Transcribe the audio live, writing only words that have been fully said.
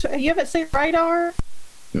You haven't seen Radar?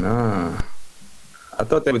 Nah. I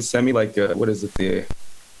thought they would send me like, what is it, the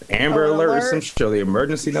Amber Oh, alert or alert. some shit, or the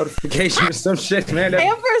emergency notification or some shit, man.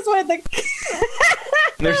 Amber's with the...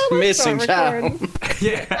 There's a missing child.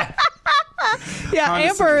 Yeah. Yeah, Honda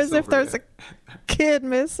Amber Civic is if Silver, there's a kid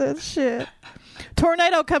missing. Shit.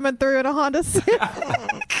 Tornado coming through in a Honda Civic.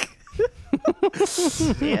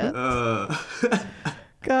 Yeah.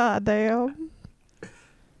 God damn.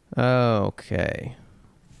 Okay.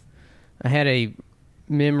 I had a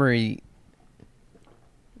memory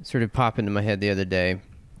sort of pop into my head the other day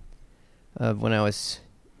of when I was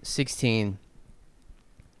 16.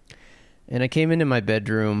 And I came into my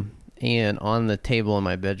bedroom, and on the table in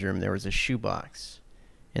my bedroom there was a shoebox.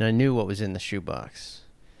 And I knew what was in the shoebox.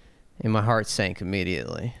 And my heart sank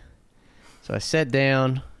immediately. So I sat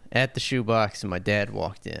down at the shoebox, and my dad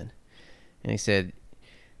walked in. And he said,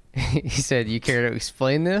 "You care to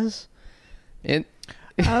explain this?" And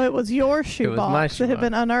Oh, it was your my shoebox that had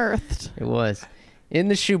been unearthed. it was. In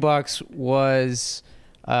the shoebox was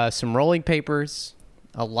some rolling papers,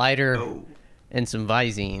 a lighter, and some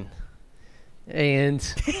Visine. And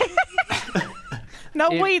No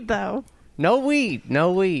weed, though. no weed.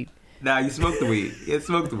 Nah, you smoked the weed. You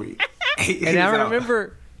smoked the weed. And I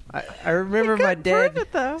remember my couldn't dad prove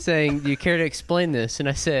it, though. saying, "Do you care to explain this?" And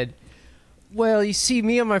I said, "Well, you see,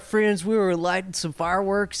 me and my friends, we were lighting some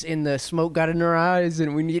fireworks, and the smoke got in our eyes,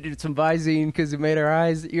 and we needed some Visine because it made our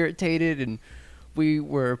eyes irritated, and we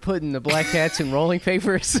were putting the black hats in rolling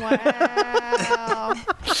papers." Wow.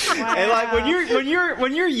 And like when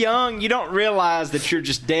you're young, you don't realize that you're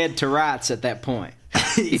just dead to rights at that point.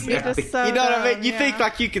 You're just so You know what I mean? dumb, You think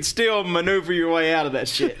like you could still maneuver your way out of that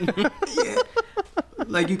shit.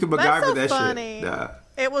 Like you could That's MacGyver so that funny. shit. Nah.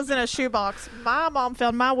 It was in a shoebox. My mom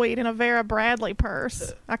found my weed in a Vera Bradley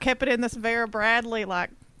purse. I kept it in this Vera Bradley, like,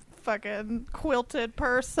 fucking quilted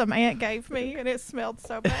purse some aunt gave me, and it smelled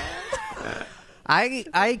so bad.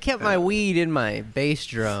 I kept my weed in my bass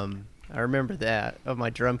drum. I remember that, of my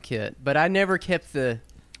drum kit. But I never kept the...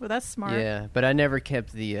 Well, that's smart. Yeah, but I never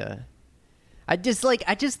kept the... I just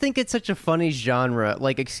think it's such a funny genre,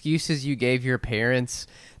 like excuses you gave your parents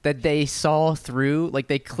that they saw through, like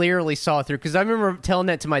they clearly saw through. Because I remember telling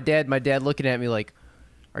that to my dad looking at me like,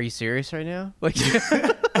 "Are you serious right now?" Like,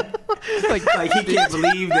 Like he can't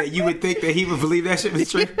believe that you would think that he would believe that shit was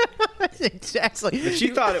true. exactly. But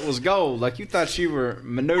you thought it was gold. Like you thought you were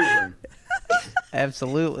maneuvering.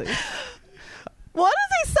 Absolutely. What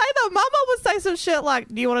does he say though? My mom would say some shit like,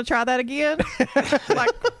 "Do you want to try that again?" Like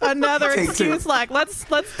another Take excuse, two. like let's do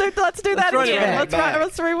that run it again. back.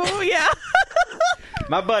 Let's rewind. Yeah.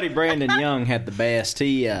 My buddy Brandon Young had the best.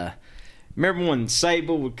 He remember when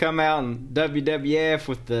Sable would come out in WWF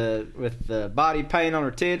with the body paint on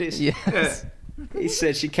her titties? Yes. He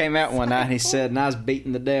said she came out one night and he said, and I was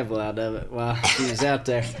beating the devil out of it while she was out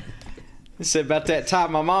there. He said about that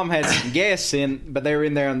time my mom had some guests in, but they were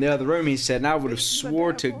in there in the other room. He said, and I would have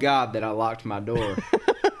swore to God that I locked my door.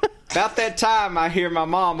 About that time I hear my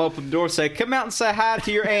mom open the door and say, "Come out and say hi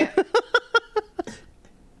to your aunt."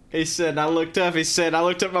 He said, and I looked up. He said, I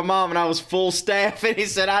looked up at my mom and I was full staff. And he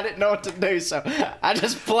said, I didn't know what to do, so I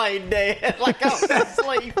just played dead like I was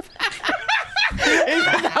asleep.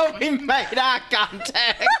 Even though we made eye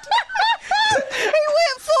contact. He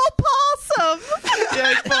went full possum. Yeah,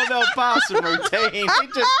 he pulled no possum routine. He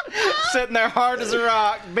just sitting there hard as a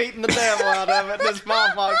rock, beating the devil out of it. And his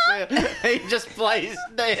mom walks in. He just plays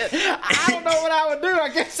dead. I don't know what I would do. I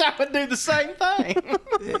guess I would do the same thing.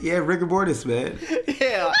 Yeah, rigor mortis, man.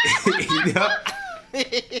 Yeah. You know?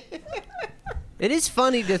 It is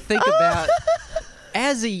funny to think about.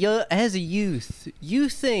 As a youth, you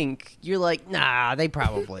think you're like, nah, they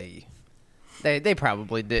probably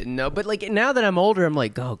didn't know. But like now that I'm older, I'm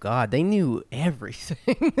like, oh god, they knew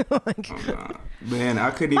everything. Like, Man,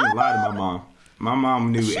 I couldn't even lie to my mom. My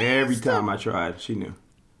mom knew every time I tried. She knew.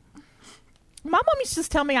 My mom used to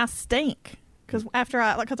just tell me I stink because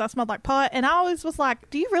because I smelled like pot, and I always was like,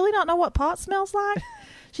 "Do you really not know what pot smells like?"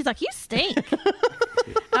 She's like, "You stink."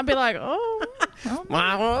 I'd be like, "Oh."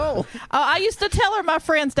 wow. I used to tell her my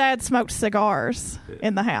friend's dad smoked cigars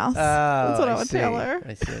in the house. That's what I would tell her.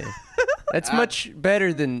 I see. That's much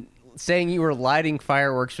better than saying you were lighting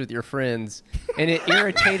fireworks with your friends and it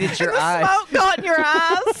irritated your eyes. Smoke got in your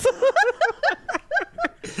eyes.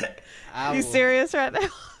 I You will- serious right now?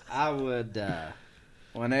 I would,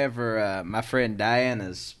 whenever my friend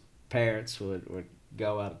Diana's parents would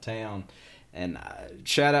go out of town, and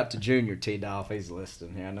shout out to Junior T. Dolph, he's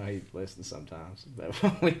listening here. I know he listens sometimes,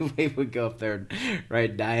 but we would go up there and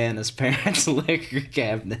raid Diana's parents' liquor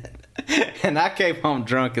cabinet. And I came home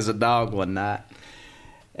drunk as a dog one night,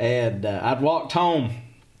 and I'd walked home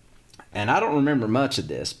And I don't remember much of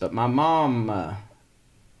this, but my mom,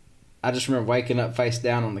 I just remember waking up face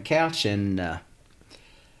down on the couch, and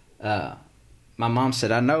my mom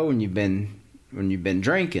said, "I know when you've been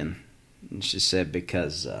drinking." And she said,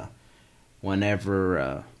 because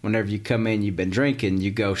whenever you come in, you've been drinking, you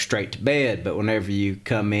go straight to bed. But whenever you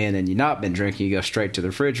come in and you've not been drinking, you go straight to the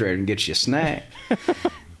refrigerator and get you a snack.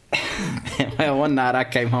 Well, one night I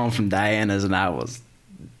came home from Diana's and I was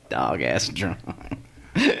dog-ass drunk.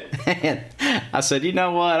 And I said, you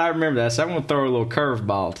know what? I remember that. So I'm going to throw a little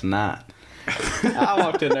curveball tonight. I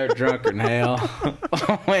walked in there drunker than hell.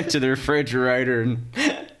 Went to the refrigerator and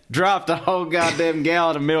dropped a whole goddamn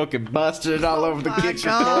gallon of milk and busted it all over the kitchen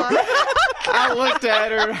floor. I looked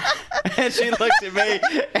at her and she looked at me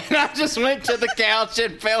and I just went to the couch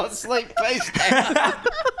and fell asleep face down.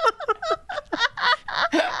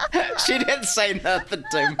 She didn't say nothing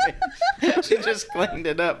to me. She just cleaned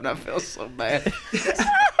it up and I felt so bad.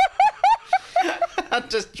 I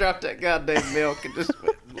just dropped that goddamn milk and just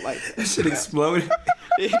went like That shit exploded.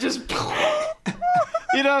 it just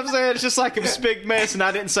you know what I'm saying? It's just like a big mess and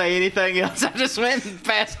I didn't say anything else. I just went and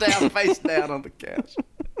passed down face down on the couch.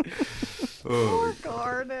 Oh,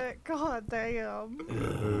 Garnet. God damn.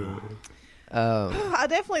 Oh, I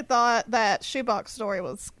definitely thought that shoebox story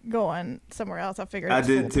was going somewhere else. I figured it I was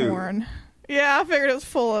did full of too. porn. Yeah, I figured it was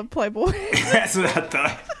full of Playboy. that's what I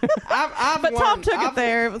thought. I've But Tom learned- took I've- it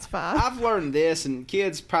there. It was fine. I've learned this, and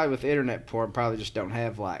kids probably with internet porn probably just don't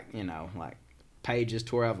have like pages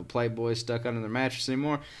tore out of a Playboy stuck under their mattress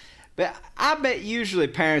anymore. But I bet usually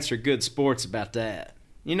parents are good sports about that.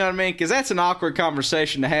 You know what I mean? Because that's an awkward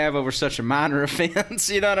conversation to have over such a minor offense.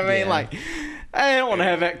 You know what I mean? Yeah. Like, I don't want to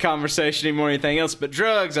have that conversation anymore or anything else. But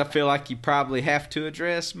drugs, I feel like you probably have to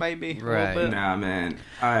address maybe a Right. little bit. Nah, man.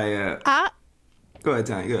 Go ahead,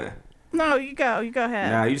 Tony. Go ahead. No, you go. You go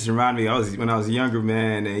ahead. Nah, you just remind me. When I was younger,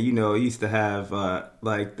 man, and I used to have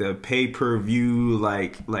like the pay-per-view,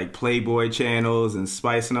 like Playboy channels and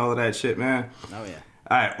Spice and all of that shit, man. Oh, yeah.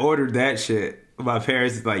 I ordered that shit. My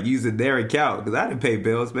parents using their account because I didn't pay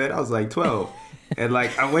bills, man. I was like 12. And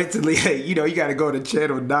I went to, you got to go to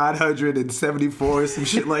channel 974 or some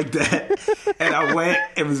shit like that. And I went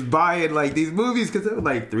and was buying these movies because they were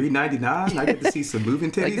 $3.99. I get to see some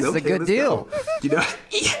moving titties. this is a Okay, good let's deal. go. You know,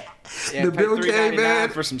 Yeah, the pay bill came, $3.99 man.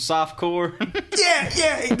 for some soft core.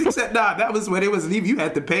 Yeah. Except that was when it wasn't even. You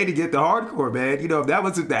had to pay to get the hardcore, man. That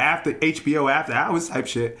wasn't the after HBO after hours type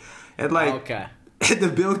shit. And Okay. and the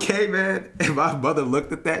bill came, man, and my mother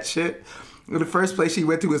looked at that shit. And the first place she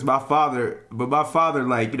went to was my father. But my father,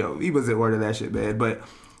 he wasn't ordering that shit, man. But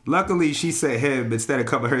luckily, she sent him instead of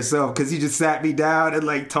coming herself because he just sat me down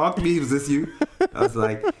and, talked to me. Was this you? I was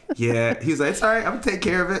like, yeah. He was like, it's all right. I'm going to take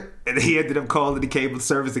care of it. And he ended up calling the cable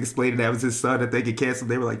service, explaining that was his son, that they could cancel.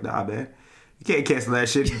 They were like, nah, man. You can't cancel that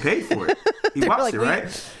shit. You paid for it. He watched it,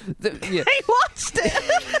 right? Yeah. He watched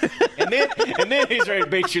it. and then he's ready to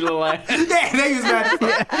beat you, little ass. Yeah, they was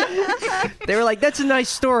mad. They were like, "That's a nice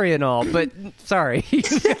story and all, but sorry, you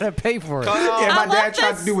gotta pay for it." Yeah, my love dad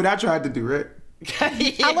tried this. to do what I tried to do, right?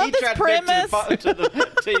 I love this premise. To the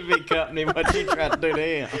TV company what you tried to do to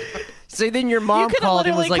him. So then your mom could've called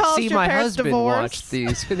and was literally like, caused "See, your my parents' husband divorce." watched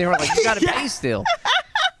these," and they were like, "You gotta pay still."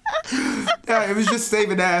 Yeah, it was just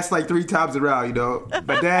saving ass 3 times around,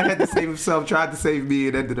 My dad had to save himself, tried to save me,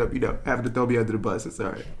 and ended up, having to throw me under the bus. It's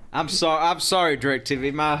all right. I'm sorry,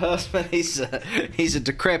 DirecTV. My husband, he's a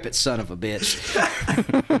decrepit son of a bitch.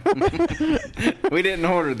 We didn't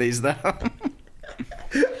order these though.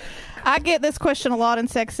 I get this question a lot in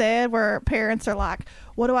sex ed where parents are like,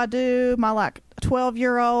 what do I do? My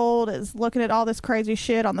 12-year-old is looking at all this crazy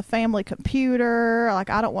shit on the family computer. I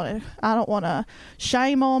don't want to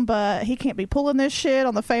shame him, but he can't be pulling this shit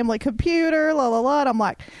on the family computer. La la la. And I'm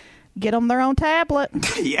like, get them their own tablet.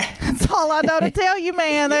 Yeah. That's all I know to tell you,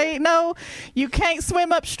 man. There ain't you can't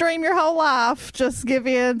swim upstream your whole life. Just give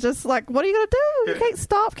in. Just what are you gonna do? You can't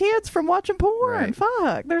stop kids from watching porn. Right.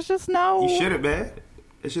 Fuck. There's just no. You should have, man.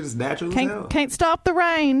 That shit is natural as hell. Can't stop the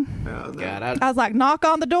rain. Hell no. God, I was like, knock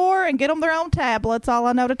on the door and get them their own tablets. All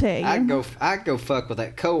I know to tell you. I'd go fuck with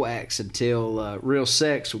that coax until real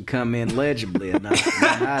sex would come in legibly enough.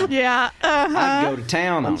 And Yeah. I'd go to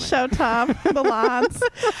town on it. Showtime. The lines.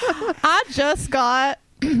 I just got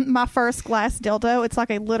my first glass dildo. It's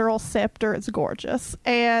like a literal scepter. It's gorgeous.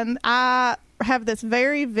 And I have this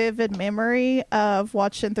very vivid memory of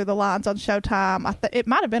watching Through the Lines on Showtime. It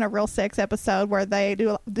might have been a Real Sex episode where they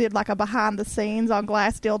did a behind the scenes on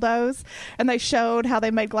glass dildos, and they showed how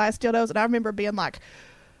they made glass dildos. And I remember being like,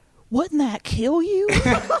 wouldn't that kill you?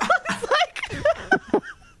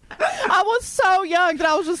 I was so young that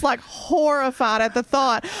I was just horrified at the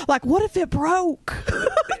thought. What if it broke?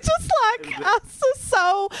 Just I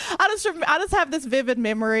just have this vivid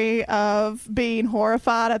memory of being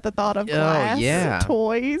horrified at the thought of glass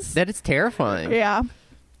toys. That is terrifying. Yeah.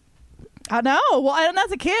 I know. Well, and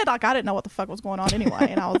as a kid, like, I didn't know what the fuck was going on anyway,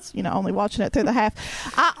 and I was, only watching it through the half.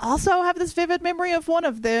 I also have this vivid memory of one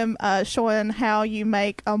of them showing how you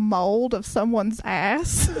make a mold of someone's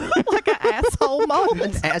ass, like an asshole mold.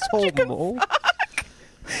 An asshole mold?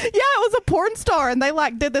 Yeah, it was a porn star, and they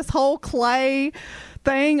like did this whole clay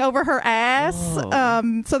thing over her ass,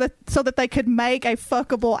 so that they could make a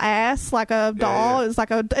fuckable ass, like a doll. It was like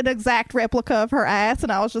an exact replica of her ass,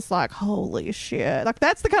 and I was just like, holy shit! Like,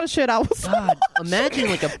 that's the kind of shit I was. God, imagine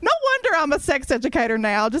like a. No wonder I'm a sex educator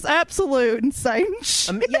now. Just absolute insane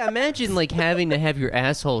shit. Yeah, imagine like having to have your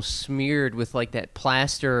asshole smeared with like that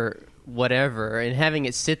plaster, whatever, and having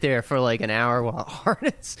it sit there for like an hour while it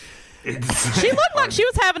hardens. She looked like she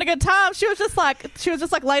was having a good time. She was just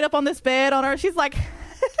like laid up on this bed on her. She's like,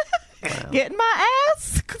 getting my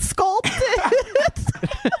ass sculpted.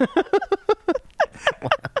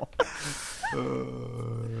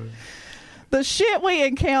 The shit we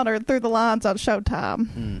encountered through the lines on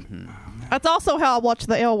Showtime. Mm-hmm. That's also how I watched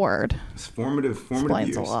The L Word. It's formative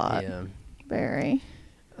Explains years. a lot. Yeah. Very.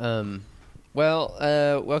 Well,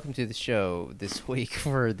 welcome to the show this week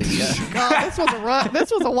for the God,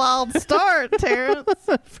 this was a wild start, Terrence.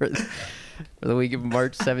 for the week of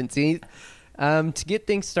March 17th. To get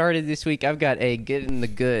things started this week, I've got a Getting the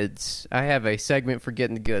Goods. I have a segment for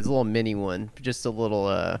Getting the Goods, a little mini one, just a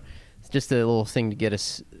little thing to get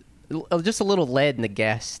us, just a little lead in the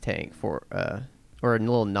gas tank for, or a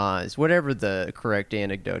little NOS, whatever the correct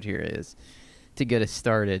anecdote here is, to get us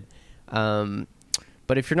started.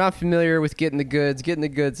 But if you're not familiar with Getting the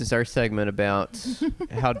Goods is our segment about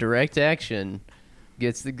how direct action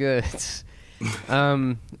gets the goods.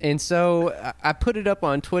 And so I put it up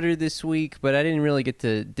on Twitter this week, but I didn't really get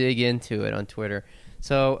to dig into it on Twitter.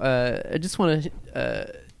 So I just want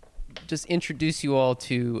to just introduce you all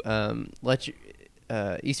to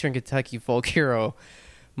Eastern Kentucky folk hero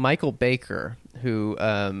Michael Baker, who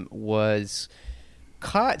was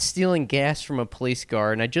caught stealing gas from a police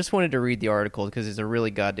car, and I just wanted to read the article because it's a really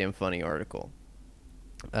goddamn funny article.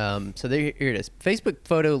 So here it is. Facebook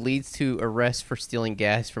photo leads to arrest for stealing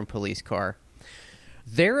gas from police car.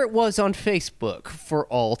 There it was on Facebook for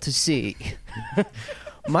all to see.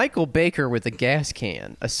 Michael Baker with a gas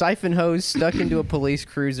can, a siphon hose stuck into a police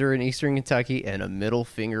cruiser in Eastern Kentucky, and a middle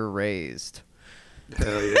finger raised.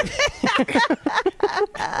 Hell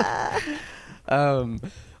yeah.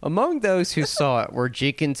 Among those who saw it were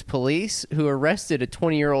Jenkins police, who arrested a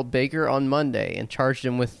 20-year-old Baker on Monday and charged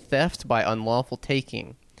him with theft by unlawful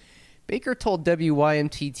taking. Baker told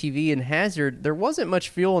WYMT-TV and Hazard there wasn't much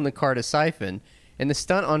fuel in the car to siphon, and the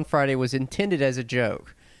stunt on Friday was intended as a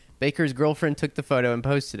joke. Baker's girlfriend took the photo and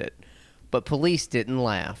posted it, but police didn't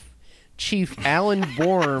laugh. Chief Alan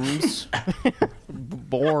Borms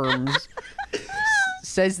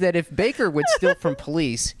says that if Baker would steal from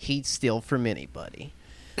police, he'd steal from anybody.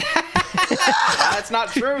 That's not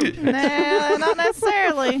true. Nah, not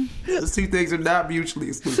necessarily. Those two things are not mutually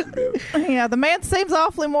exclusive. Yeah, the man seems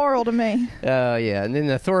awfully moral to me. Yeah, and then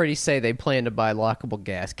the authorities say they plan to buy lockable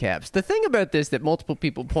gas caps. The thing about this that multiple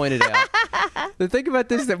people pointed out,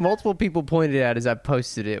 as I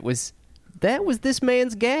posted it, was that was this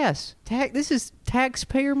man's gas. This is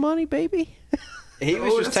taxpayer money, baby. He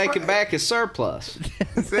was just taking back his surplus.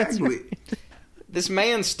 Exactly. This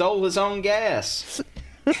man stole his own gas.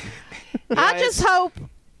 I just hope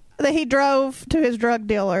that he drove to his drug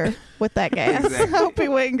dealer with that gas. Exactly. I hope he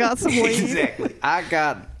went and got some weed. Exactly. I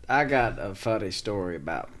got a funny story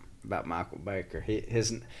about Michael Baker.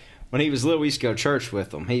 When he was little, we used to go to church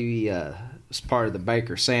with him. He was part of the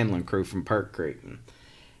Baker Sandlin crew from Perk Creek. And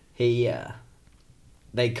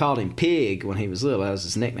they called him Pig when he was little. That was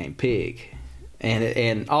his nickname, Pig.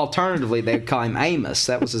 And alternatively, they'd call him Amos.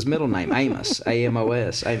 That was his middle name, Amos.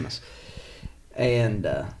 A-M-O-S, Amos. And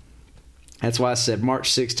that's why I said March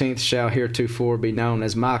 16th shall heretofore be known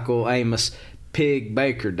as Michael Amos Pig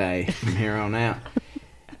Baker Day from here on out.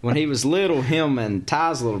 When he was little, him and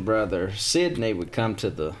Ty's little brother, Sidney, would come to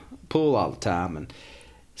the pool all the time. And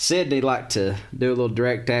Sidney liked to do a little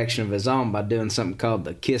direct action of his own by doing something called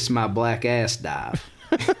the Kiss My Black Ass Dive.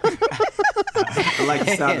 I like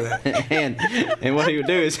the sound of that. And what he would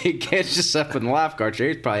do is he'd catch us up in the lifeguard chair.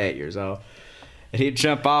 He was probably 8 years old. And he'd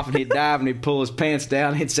jump off and he'd dive and he'd pull his pants down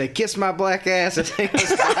and he'd say, "Kiss my black ass," as he was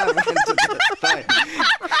diving into the thing.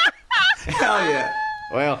 Hell yeah.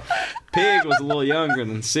 Well, Pig was a little younger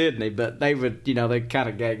than Sidney, but they would, they'd kind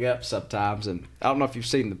of gag up sometimes. And I don't know if you've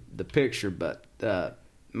seen the picture, but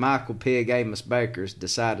Michael Pig Amos Baker's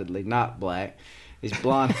decidedly not black. He's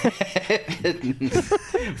blonde.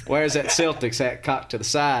 Wears that Celtics hat cocked to the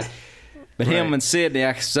side. But him and Sydney,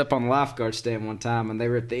 I was up on the lifeguard stand one time, and they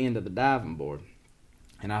were at the end of the diving board.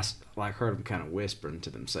 And I like heard them kind of whispering to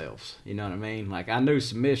themselves. You know what I mean? Like I knew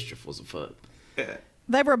some mischief was afoot.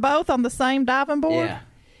 They were both on the same diving board? Yeah.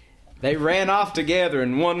 They ran off together,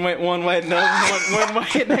 and one went one way, and the other went one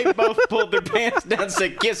way, and they both pulled their pants down and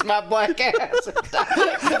said, "Kiss my black ass."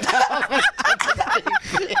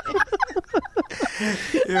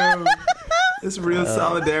 Yo, it's real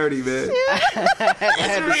solidarity, man. I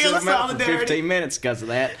had to real sit them out for solidarity. 15 minutes because of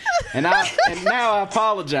that. And now I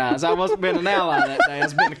apologize. I wasn't been an ally that day. I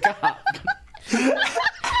was been a cop.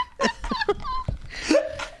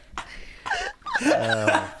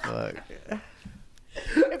 Oh, fuck.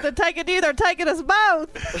 If they're taking you, they're taking us both.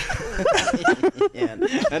 Yeah.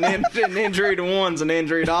 An injury to one's an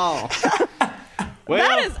injury to all. Well,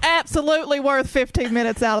 That is absolutely worth 15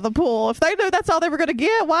 minutes out of the pool. If they knew that's all they were going to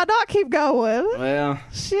get, why not keep going? well,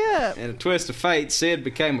 Shit. in a twist of fate, Sid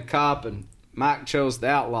became a cop, and Mike chose the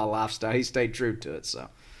outlaw lifestyle. He stayed true to it, so.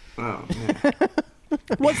 Oh, man.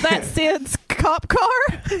 Was that Sid's cop car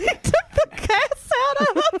he took the gas out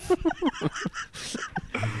of?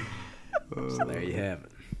 So there you have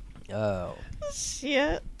it. Oh.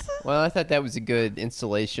 Shit. Well, I thought that was a good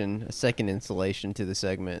installation, a second installation to the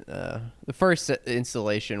segment. The first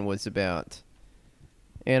installation was about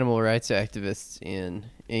animal rights activists in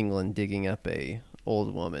England digging up a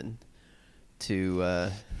old woman to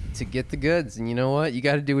get the goods. And you know what? You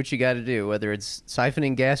got to do what you got to do, whether it's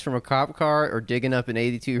siphoning gas from a cop car or digging up an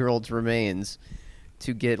 82-year-old's remains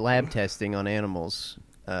to get lab testing on animals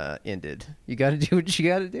ended. You got to do what you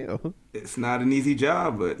got to do. It's not an easy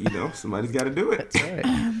job, but, you know, somebody's got to do it. That's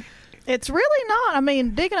right. It's really not. I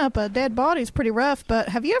mean, digging up a dead body is pretty rough, but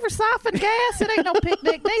have you ever siphoned gas? It ain't no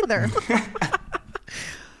picnic neither.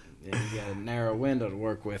 Yeah, you got a narrow window to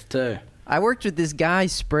work with, too. I worked with this guy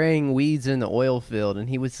spraying weeds in the oil field, and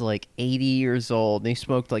he was like 80 years old, and he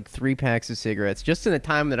smoked like 3 packs of cigarettes just in the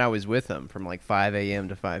time that I was with him, from like 5 a.m.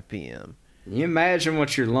 to 5 p.m. Can you imagine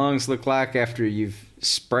what your lungs look like after you've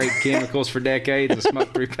sprayed chemicals for decades and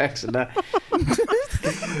smoked 3 packs a day?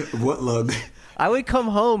 What lug? I would come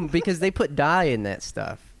home because they put dye in that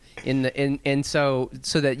stuff, and so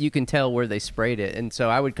that you can tell where they sprayed it, and so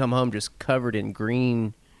I would come home just covered in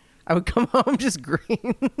green. I would come home just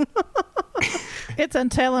green. It's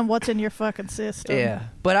untelling what's in your fucking system. Yeah,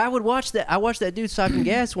 but I would watch that. I watched that dude sucking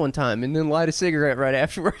gas one time, and then light a cigarette right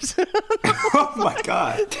afterwards. Oh, my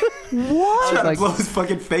God. What? Trying like- to blow his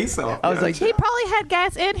fucking face off. I was yo. like, He probably had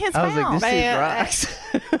gas in his I was like, mouth. this dude Man, rocks.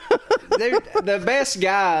 The best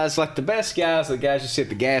guys, are the guys you see at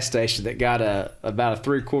the gas station that got about a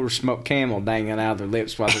 3/4 smoked Camel dangling out of their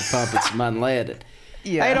lips while they're pumping some unleaded.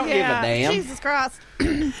 Yeah. They don't give a damn. Jesus Christ.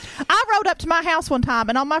 I rode up to my house one time,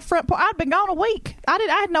 and on my front porch, I'd been gone a week. I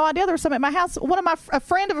had no idea there was something at my house. A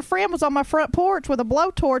friend of a friend was on my front porch with a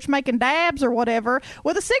blowtorch making dabs or whatever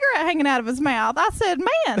with a cigarette hanging out of his mouth. I said,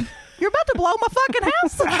 man, you're about to blow my fucking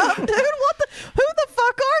house up, dude. Who the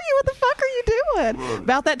fuck are you? What the fuck are you doing?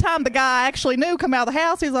 About that time, the guy I actually knew come out of the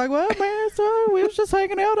house. He's like, well, man, so we was just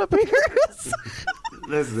hanging out up here.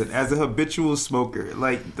 Listen, as a habitual smoker,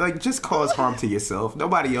 like just cause harm to yourself.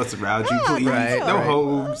 Nobody else around you, please. Right, No right.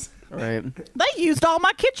 homes. Right. They used all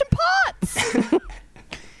my kitchen pots.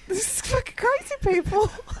 This is fucking crazy people.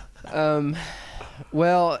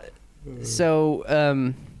 Well,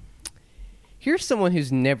 so here's someone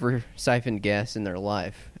who's never siphoned gas in their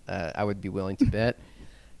life. I would be willing to bet.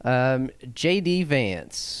 J.D.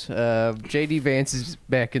 Vance. J.D. Vance is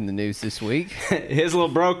back in the news this week. His little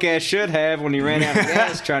broke ass should have when he ran out of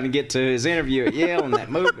gas trying to get to his interview at Yale in that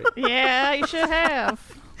movie. Yeah, you should have.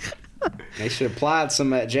 They should have applied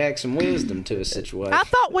some of that Jackson wisdom to his situation. I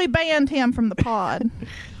thought we banned him from the pod.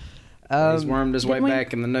 He's wormed his way didn't we?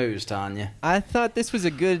 back in the news, Tanya. I thought this was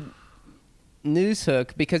a good news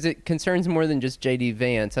hook because it concerns more than just J.D.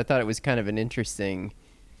 Vance. I thought it was kind of an interesting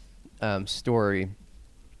story.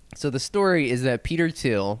 So the story is that Peter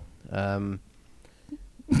Thiel,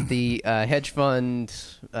 the hedge fund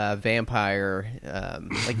vampire,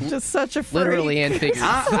 Just such a freak. literally and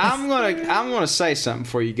figuratively. I'm gonna say something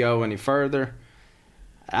before you go any further.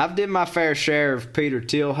 I've did my fair share of Peter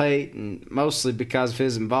Thiel hate, and mostly because of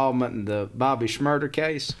his involvement in the Bobby Schmurder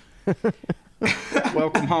case.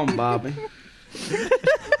 Welcome home, Bobby.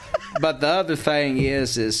 But the other thing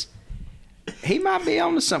is he might be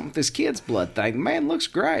onto something with this kid's blood thing. The man looks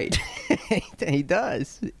great. He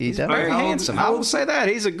does. He does. Very How old- handsome. how I will old- say that.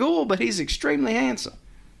 He's a ghoul, but he's extremely handsome.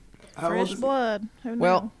 How old Fresh is he? blood. Who knew?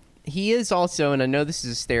 Well, he is also, and I know this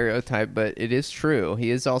is a stereotype, but it is true.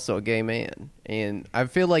 He is also a gay man, and I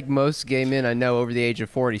feel like most gay men I know over the age of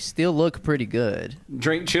 40 still look pretty good.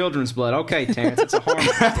 Drink children's blood. Okay, Terrence, it's a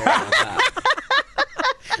horrible stereotype.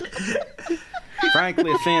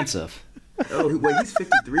 Frankly offensive. Oh, wait, he's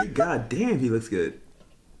 53? God damn, he looks good.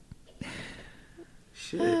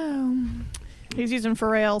 Shit. He's using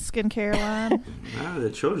Pharrell's skincare line. Nah, the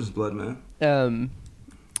children's blood, man.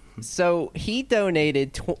 So he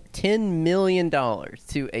donated $10 million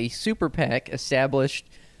to a super PAC established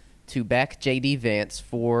to back J.D. Vance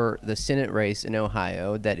for the Senate race in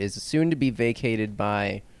Ohio that is soon to be vacated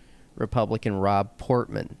by Republican Rob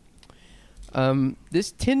Portman.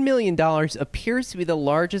 This $10 million appears to be the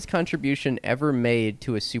largest contribution ever made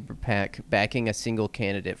to a super PAC backing a single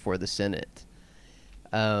candidate for the Senate.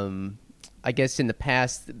 I guess in the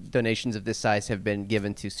past, donations of this size have been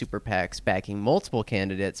given to super PACs backing multiple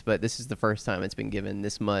candidates, but this is the first time it's been given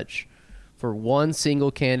this much for one single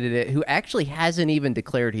candidate who actually hasn't even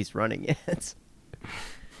declared he's running yet.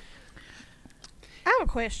 I have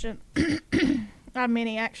a question.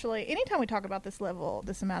 Many, actually. Anytime we talk about this level,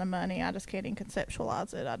 this amount of money, I just can't even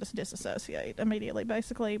conceptualize it. I just disassociate immediately,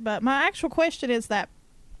 basically. But my actual question is that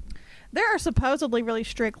there are supposedly really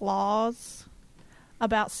strict laws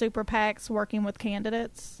about super PACs working with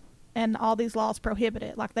candidates, and all these laws prohibit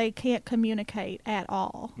it. Like, they can't communicate at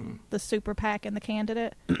all, the super PAC and the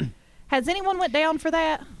candidate. Has anyone went down for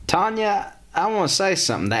that? Tanya, I want to say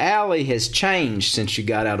something. The alley has changed since you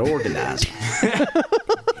got out of organizing.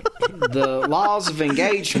 The laws of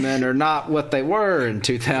engagement are not what they were in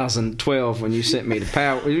 2012 when you sent me to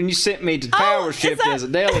power. When you sent me to power shift as a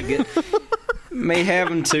delegate, me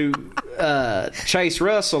having to chase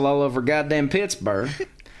Russell all over goddamn Pittsburgh.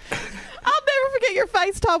 I'll never forget your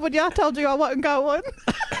face, Tom, when y'all told you I wasn't going.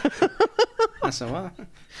 I said, what?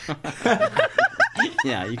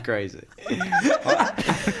 Yeah, you crazy. No,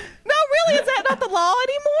 really? Is that not the law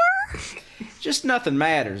anymore? Just nothing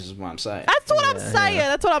matters is what I'm saying. That's what I'm saying.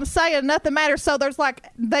 That's what I'm saying. Nothing matters. So there's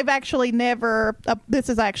they've actually never, this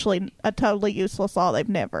is actually a totally useless law. They've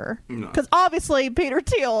never. Because obviously Peter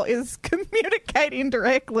Thiel is communicating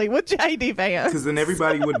directly with J.D. Vance. Because then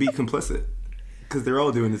everybody would be complicit. Because they're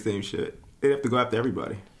all doing the same shit. They'd have to go after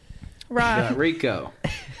everybody. Right. Rico.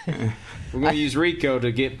 We're going to use Rico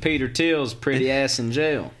to get Peter Thiel's pretty ass in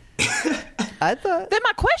jail. I thought. Then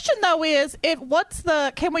my question, though, is,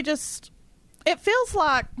 can we just, it feels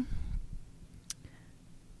like,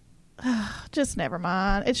 just never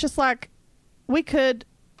mind. It's just like, we could,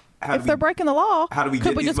 if they're breaking the law, how do we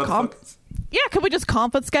get these motherfuckers? Could we just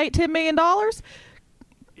confiscate $10 million?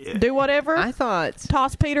 Yeah. Do whatever. I thought.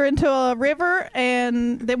 Toss Peter into a river,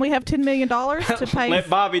 and then we have $10 million to pay. Let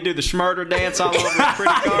Bobby do the schmurder dance all over his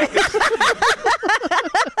pretty carcass.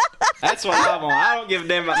 That's what I want. I don't give a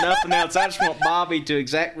damn about nothing else. I just want Bobby to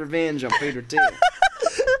exact revenge on Peter Thiel.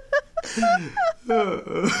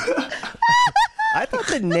 I thought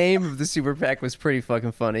the name of the super PAC was pretty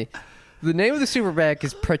fucking funny. The name of the super PAC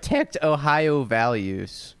is Protect Ohio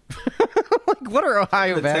Values. Like, what are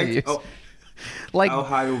Ohio values? Like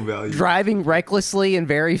Ohio values. Driving recklessly and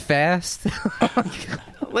very fast.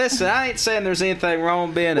 Listen, I ain't saying there's anything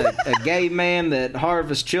wrong being a gay man that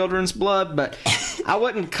harvests children's blood, but I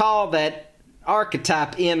wouldn't call that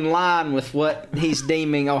archetype in line with what he's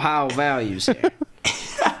deeming Ohio values here.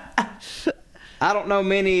 I don't know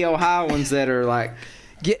many Ohioans that are like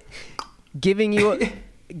giving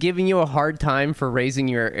you a hard time for raising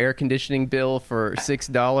your air conditioning bill for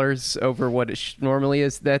 $6 over what it normally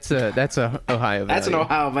is. That's a Ohio value. That's an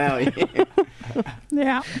Ohio value.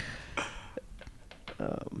 Yeah.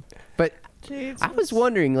 But Jesus. I was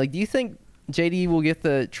wondering, like, do you think JD will get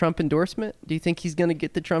the Trump endorsement? Do you think he's going to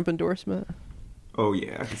get the Trump endorsement? Oh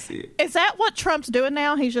yeah, I can see it. Is that what Trump's doing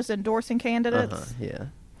now? He's just endorsing candidates? Yeah.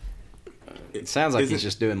 It sounds like he's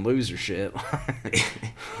just doing loser shit.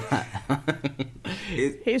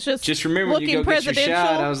 He's just remember when you go get your presidential.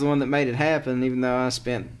 shot, I was the one that made it happen, even though I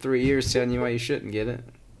spent 3 years telling you why you shouldn't get it.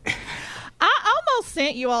 I almost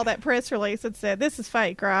sent you all that press release and said, this is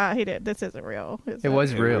fake, right? He did. This isn't real. It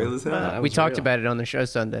was real. Real as hell. We talked about it on the show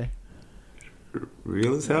Sunday.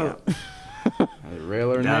 Real as hell.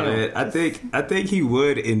 Real or Nah, not? man, I think he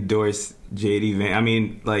would endorse JD Vance. I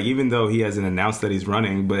mean, like, even though he hasn't announced that he's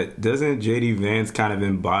running, but doesn't JD Vance kind of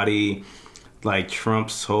embody like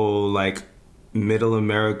Trump's whole like middle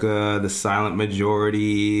America, the silent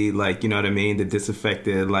majority, like, you know what I mean, the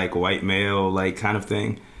disaffected like white male like kind of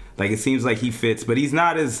thing? Like, it seems like he fits, but he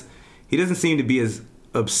doesn't seem to be as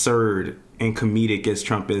absurd and comedic as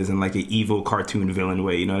Trump is in like an evil cartoon villain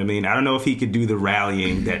way, you know what I mean? I don't know if he could do the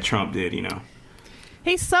rallying that Trump did, you know.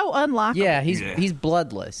 He's so unlikable. Yeah, he's Yeah. he's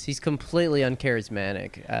bloodless. He's completely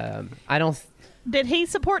uncharismatic. I don't. Did he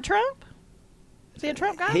support Trump? Is he a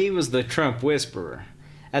Trump guy? He was the Trump whisperer.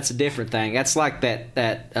 That's a different thing. That's like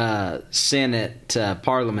that Senate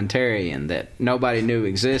parliamentarian that nobody knew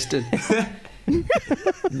existed.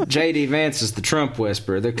 J.D. Vance is the Trump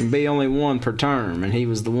whisperer. There can be only one per term, and he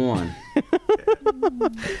was the one.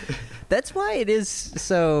 That's why it is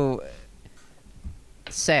so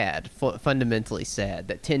sad, fundamentally sad,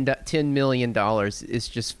 that $10 million is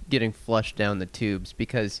just getting flushed down the tubes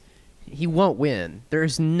because he won't win. There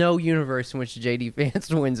is no universe in which J.D. Vance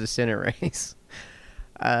wins a Senate race.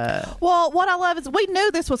 Well, what I love is we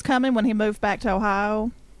knew this was coming when he moved back to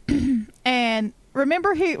Ohio, and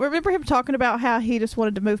remember him talking about how he just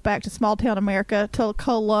wanted to move back to small town America, to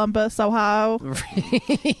Columbus, Ohio,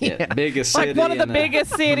 Yeah, biggest city like one of the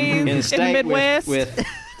biggest cities in in the the state Midwest. with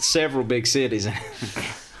several big cities.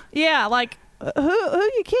 Yeah, like who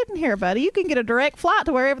you kidding here, buddy? You can get a direct flight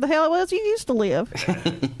to wherever the hell it was you used to live.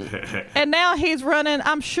 And now he's running.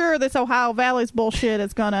 I'm sure this Ohio Valley's bullshit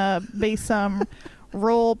is gonna be some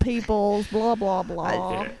rural people's blah blah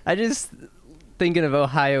blah. I just thinking of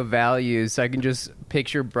Ohio values. I can just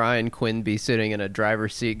picture Brian Quinby sitting in a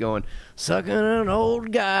driver's seat, going, "Sucking an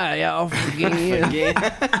old guy off again."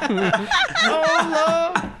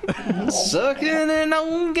 Oh Lord, sucking an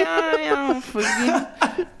old guy off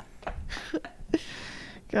again.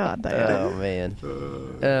 God damn. Oh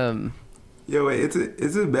man. Yo, wait,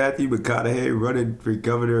 isn't Matthew McConaughey running for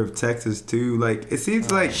governor of Texas too? Like, it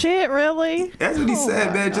seems like Shit, really? that's what he Oh said,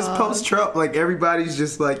 my man. Just God. post Trump, like everybody's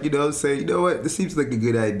just like, saying, you know what, this seems like a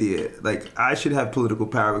good idea. Like, I should have political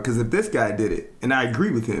power because if this guy did it, and I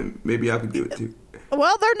agree with him, maybe I could do it too.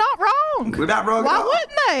 Well, they're not wrong. We're not wrong. Why at all.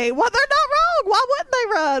 wouldn't they? Well, they're not wrong. Why wouldn't they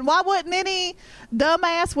run? Why wouldn't any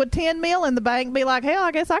dumbass with $10 million in the bank be like, hell,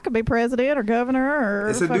 I guess I could be president or governor or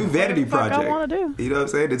It's a fuck- new vanity whatever the fuck project. I want to do. You know what I'm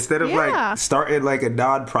saying? Instead of Yeah. like starting like a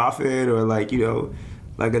non-profit or like,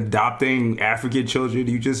 like adopting African children,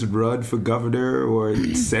 you just run for governor or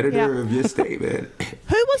senator Yeah. of your state, man.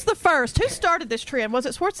 Who was the first? Who started this trend? Was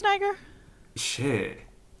it Schwarzenegger? Shit.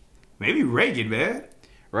 Maybe Reagan, man.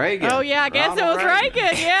 Reagan. Oh, yeah, I guess Ronald it was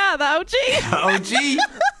Reagan. Yeah, the OG. OG.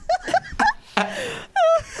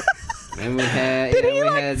 And we had, Did yeah, he we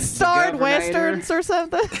like had the start Governator, westerns or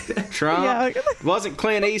something? Trump. Yeah. Wasn't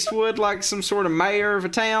Clint Eastwood like some sort of mayor of a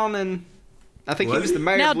town? And I think he Was was he? the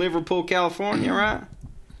mayor Now- of Liverpool, California, right?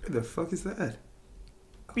 What the fuck is that?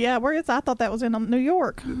 Yeah, where is? I thought that was in New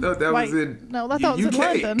York. No, that Wait, was in no, I thought it was in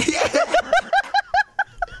UK. London.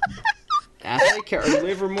 I think or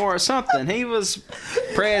Livermore or something. He was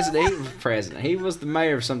president. He was the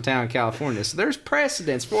mayor of some town in California. So there's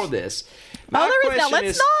precedence for this. There is. Now, question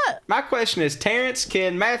let's not. My question is, Terrence,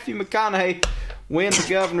 can Matthew McConaughey win the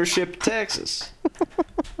governorship of Texas?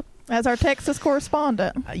 As our Texas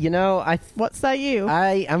correspondent, what say you?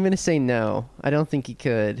 I'm going to say no. I don't think he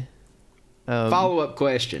could. Follow-up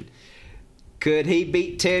question. Could he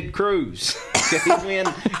beat Ted Cruz? Could he win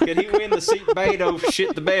the seat Beto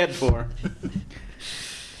shit the bed for?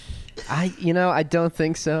 I don't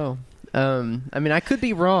think so. I could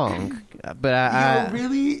be wrong, but I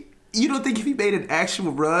Really? You don't think if he made an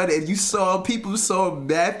actual run and people saw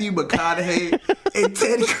Matthew McConaughey and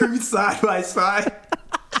Ted Cruz side by side,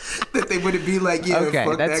 that they wouldn't be like, yeah, okay,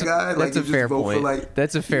 fuck that's that guy? that's Like, a you just fair vote point. for like,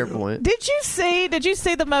 That's a fair point. Did you see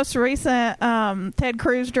the most recent Ted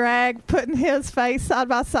Cruz drag putting his face side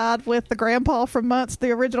by side with the grandpa from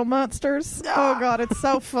the original Munsters? Oh God, it's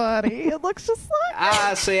so funny. It looks just like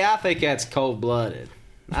I think that's cold-blooded.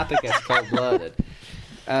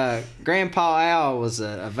 Grandpa Al was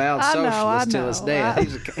a avowed I know, socialist till his I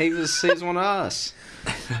death. He was one of us.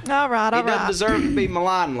 all right, He all doesn't right. deserve to be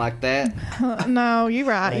maligned like that. No, you're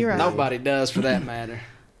right. You're right. Nobody does, for that matter.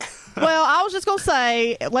 Well, I was just gonna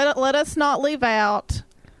say, let us not leave out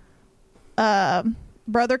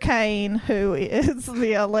Brother Kane, who is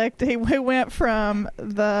the who went from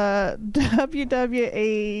the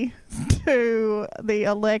WWE to the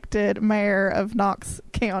elected mayor of Knox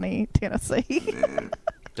County, Tennessee.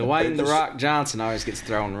 Dwayne "The Rock" Johnson always gets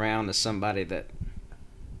thrown around as somebody that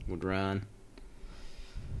would run.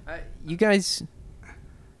 You guys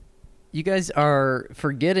are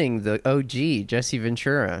forgetting the OG Jesse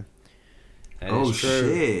Ventura. That oh is true.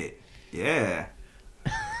 shit, yeah.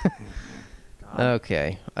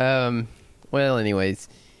 Okay. Well, anyways,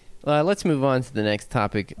 let's move on to the next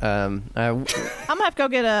topic. I'm gonna have to go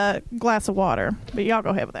get a glass of water, but y'all go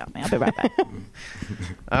ahead without me. I'll be right back.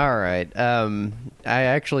 All right. I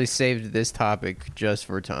actually saved this topic just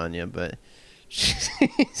for Tanya, but she's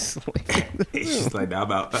It's just like,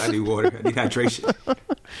 nah, I need water. I need hydration.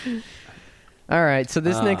 All right, so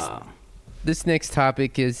this next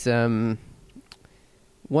topic is one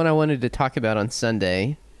I wanted to talk about on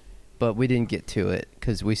Sunday, but we didn't get to it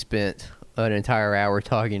because we spent an entire hour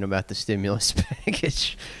talking about the stimulus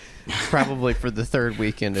package, probably for the third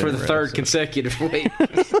weekend. For the third consecutive week.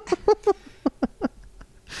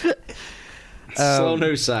 Slow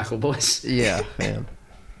news cycle, boys. Yeah,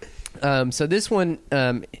 man. So this one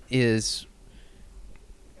is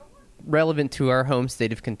relevant to our home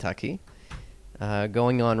state of Kentucky,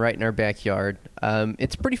 going on right in our backyard.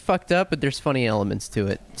 It's pretty fucked up, but there's funny elements to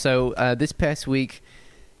it. So this past week,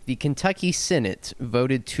 the Kentucky Senate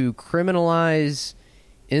voted to criminalize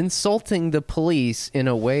insulting the police in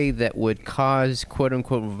a way that would cause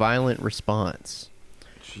quote-unquote violent response.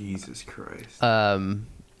 Jesus Christ.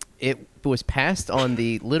 It was passed on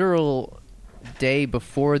the literal day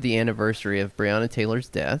before the anniversary of Breonna Taylor's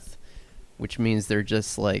death, which means they're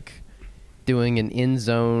just like doing an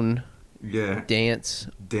in-zone dance.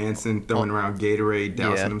 Dancing, throwing around Gatorade,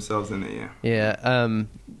 dousing themselves in it, Yeah.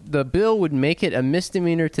 The bill would make it a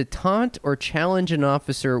misdemeanor to taunt or challenge an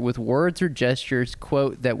officer with words or gestures,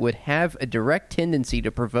 quote, that would have a direct tendency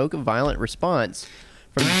to provoke a violent response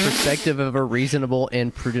from the perspective of a reasonable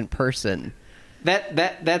and prudent person.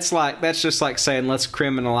 That's just like saying let's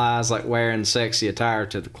criminalize like wearing sexy attire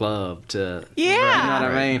to the club to Yeah. You know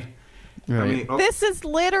what I mean? Right. I mean,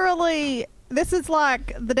 This is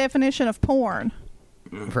like the definition of porn.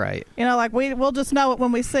 Right. You know, like we'll just know it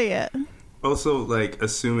when we see it. also, like,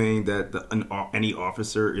 assuming that any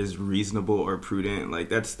officer is reasonable or prudent, like,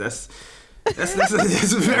 that's a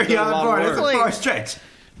very odd part. That's a far stretch.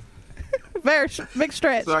 Very big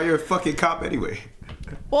stretch. So you're a fucking cop anyway.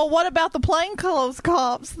 Well, what about the plainclothes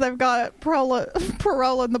cops? They've got parole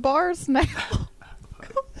in the bars now.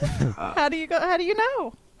 How do you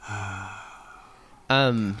know?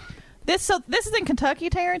 This is in Kentucky,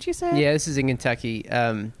 Terrence, you said? Yeah, this is in Kentucky.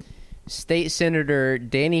 State Senator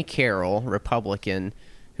Danny Carroll, Republican,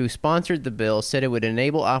 who sponsored the bill, said it would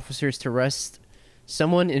enable officers to arrest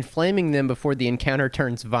someone inflaming them before the encounter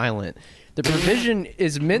turns violent. The provision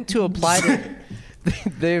is meant to apply to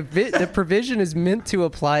the provision is meant to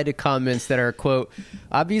apply to comments that are, quote,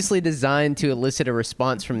 obviously designed to elicit a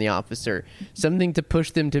response from the officer, something to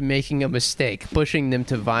push them to making a mistake, pushing them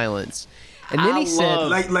to violence. And then he said,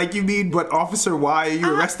 like you mean, but officer, why are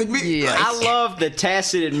you arresting me? Yeah. I love the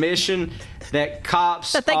tacit admission that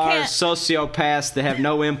cops That they are can't- sociopaths that have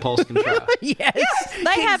no impulse control. yes,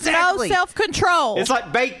 They have no self-control. It's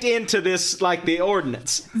like baked into this, like the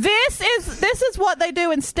ordinance. This is what they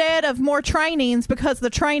do instead of more trainings because the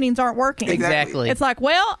trainings aren't working. Exactly. It's like,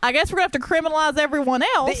 well, I guess we're going to have to criminalize everyone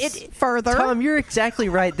else further. Tom, you're exactly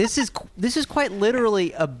right. This is quite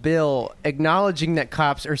literally a bill acknowledging that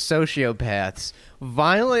cops are sociopaths,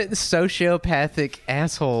 violent sociopathic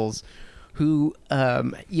assholes who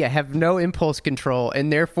have no impulse control,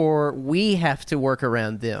 and therefore we have to work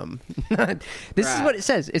around them. This is what it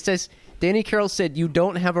says. It says, Danny Carroll said, you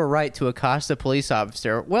don't have a right to accost a police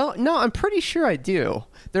officer. Well, no, I'm pretty sure I do.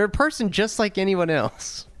 They're a person just like anyone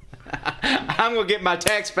else. I'm going to get my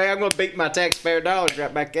taxpayer. I'm going to beat my taxpayer dollars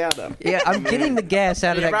right back out of them. Yeah, I'm getting the gas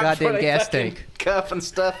out of that Right before goddamn they gas fucking tank. Cuff and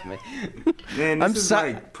stuff me. Man, this is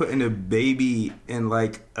like putting a baby in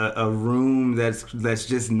like a room that's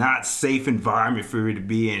just not safe environment for it to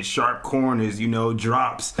be in, sharp corners,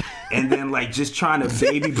 drops, and then like just trying to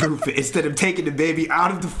baby proof it instead of taking the baby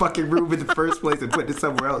out of the fucking room in the first place and putting it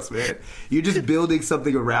somewhere else, man. You're just building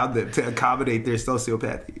something around them to accommodate their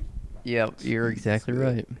sociopathy. Yep, you're exactly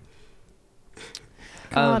right.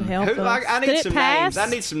 God help us. I need Did it some pass? names. I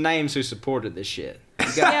need some names who supported this shit.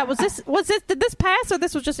 Yeah, did this pass or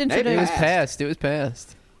this was just It introduced? was passed. It was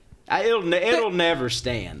passed. It'll never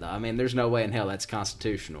stand, though. I mean, there's no way in hell that's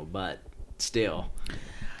constitutional, but still.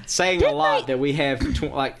 Saying a lot that we have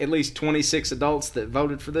at least 26 adults that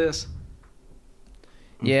voted for this.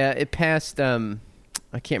 Yeah, it passed.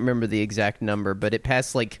 I can't remember the exact number, but it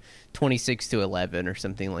passed like 26-11 or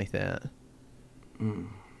something like that.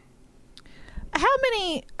 How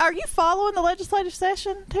many are you following the legislative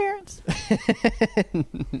session, Terrence?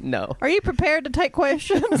 No. Are you prepared to take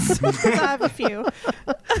questions? 'Cause I have a few.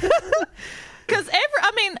 Because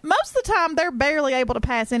most of the time they're barely able to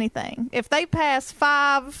pass anything. If they pass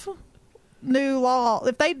 5 new law,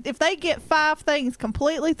 if they get 5 things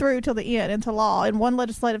completely through till the end into law in one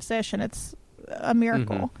legislative session, it's a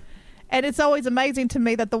miracle. Mm-hmm. And it's always amazing to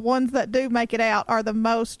me that the ones that do make it out are the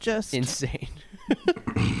most just Insane.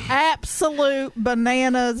 absolute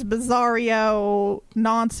bananas, bizarro,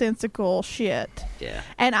 nonsensical shit. Yeah.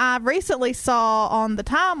 And I recently saw on the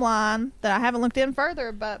timeline that I haven't looked in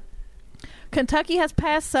further, but Kentucky has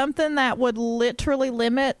passed something that would literally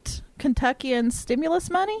limit Kentuckian stimulus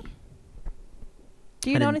money? Do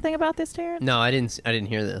you I know didn't- anything about this, Terrence? No, I didn't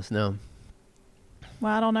hear this. No,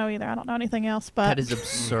 Well, I don't know either. I don't know anything else. But that is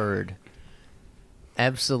absurd.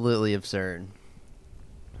 Absolutely absurd.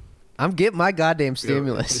 I'm getting my goddamn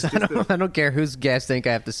stimulus. it's I just don't care whose gas tank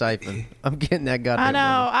I have to siphon. I'm getting that goddamn. I know.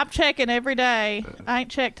 money. I'm checking every day. I ain't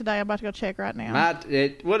checked today. I'm about to go check right now.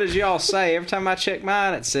 What did y'all say? Every time I check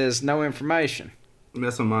mine, it says no information.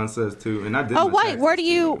 That's what mine says too. And I did. Oh my wait, taxes, where do too.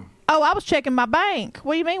 you? Oh, I was checking my bank.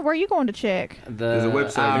 What do you mean? Where are you going to check? The There's a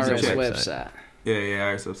website you can IRS check. website. Yeah,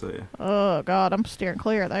 I so yeah. Oh God, I'm steering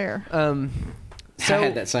clear there. So I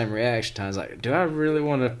had that same reaction. I was like, do I really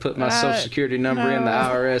want to put my Uh, social security number in the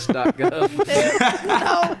no. IRS.gov?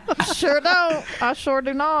 No, sure don't. I sure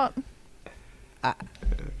do not.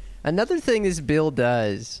 another thing this bill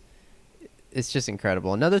does, it's just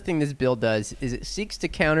incredible. Another thing this bill does is it seeks to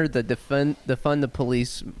counter the defund the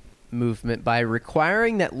police movement by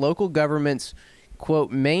requiring that local governments,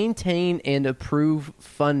 quote, maintain and approve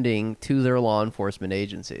funding to their law enforcement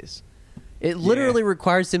agencies. It literally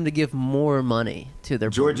requires them to give more money to their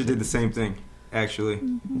Georgia did the same thing, actually.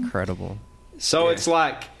 Incredible. So Yeah. it's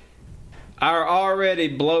like our already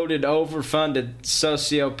bloated, overfunded,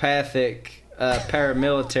 sociopathic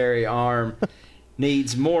paramilitary arm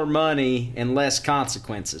needs more money and less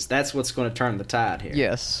consequences. That's what's going to turn the tide here.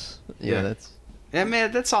 Yes. Yeah, Yeah. that's Yeah,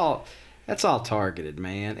 man, that's all targeted,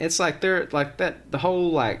 man. It's like they're like that. The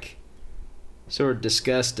whole like sort of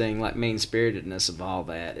disgusting, like mean-spiritedness of all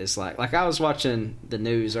that is like I was watching the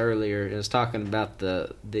news earlier. It was talking about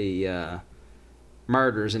the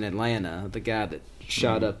murders in Atlanta. The guy that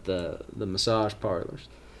shot up the massage parlors,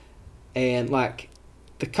 and like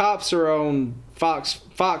the cops are on Fox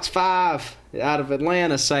 5 out of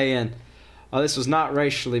Atlanta saying, "Oh, this was not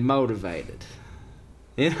racially motivated."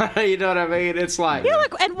 You know what I mean? It's like Yeah,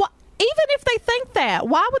 like, and even if they think that,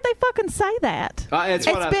 why would they fucking say that?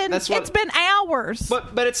 It's been hours.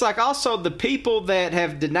 But it's like also the people that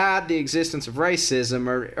have denied the existence of racism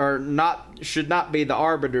should not be the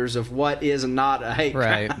arbiters of what is not a hate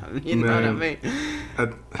Right. crime. You know what I mean?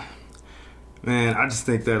 Man, I just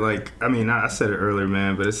think that, like, I mean, I said it earlier,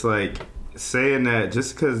 man, but it's like saying that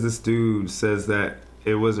just because this dude says that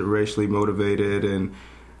it wasn't racially motivated, and,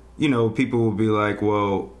 you know, people will be like,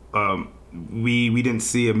 well, we didn't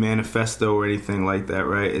see a manifesto or anything like that,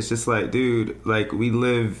 right? It's just like, dude, like, we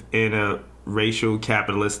live in a racial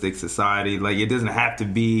capitalistic society. Like, it doesn't have to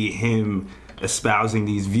be him espousing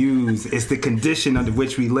these views. It's the condition under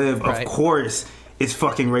which we live. Right. Of course, it's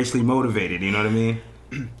fucking racially motivated. You know what I mean?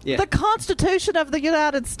 Yeah. The Constitution of the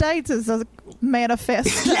United States is a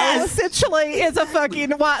manifesto. Essentially, is a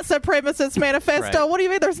fucking white supremacist manifesto. Right. What do you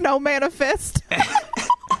mean there's no manifesto?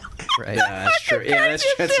 right. Yeah, that's true. Yeah, that's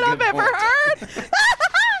Craziest a shit good I've ever point. heard.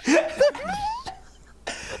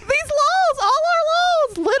 These laws, all our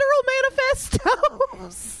laws, literal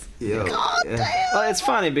manifestos. Yo, God yeah. damn. Well, it's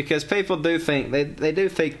funny because people do think they do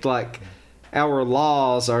think like our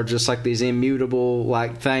laws are just like these immutable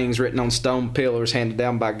like things written on stone pillars handed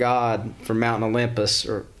down by God from Mount Olympus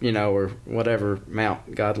or or whatever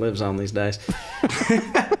mount God lives on these days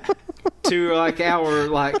to like our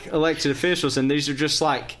like elected officials, and these are just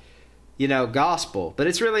like gospel, but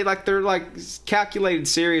it's really like they're like calculated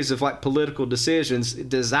series of like political decisions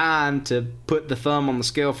designed to put the thumb on the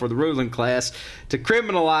scale for the ruling class, to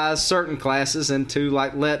criminalize certain classes and to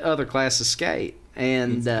like let other classes skate.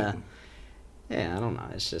 And yeah, I don't know.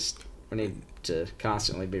 It's just we need to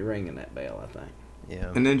constantly be ringing that bell, I think.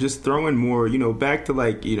 Yeah. And then just throwing more, back to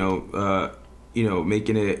like,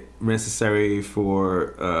 making it necessary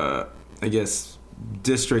for, I guess,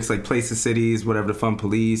 districts like places, cities, whatever, to fund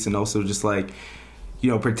police, and also just like,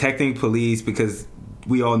 protecting police because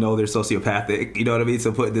we all know they're sociopathic, you know what I mean?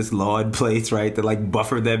 So put this law in place, right, to like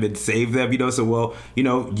buffer them and save them, so, well,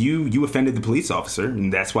 you offended the police officer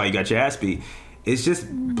and that's why you got your ass beat. It just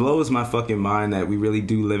blows my fucking mind that we really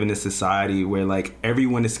do live in a society where like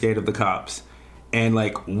everyone is scared of the cops and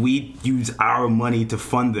like we use our money to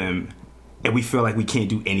fund them and we feel like we can't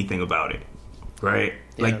do anything about it, right?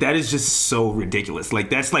 Yeah. Like that is just so ridiculous. Like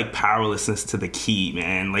that's like powerlessness to the key,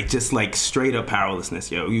 man. Like just like straight up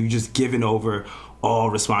powerlessness, yo. You've just given over all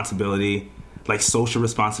responsibility, like social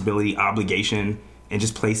responsibility, obligation, and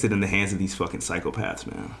just placed it in the hands of these fucking psychopaths,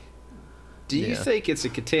 man. Do you Yeah. think it's a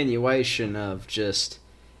continuation of just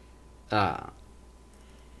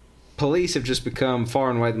police have just become far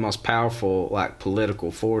and away the most powerful like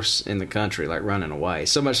political force in the country, like running away?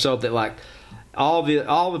 So much so that like all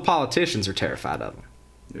the politicians are terrified of them.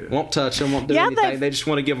 Yeah. Won't touch them, won't do Yeah, anything. They just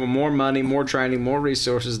want to give them more money, more training, more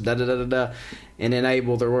resources, and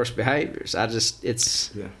enable their worst behaviors.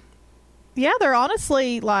 It's Yeah. Yeah, they're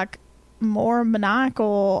honestly like more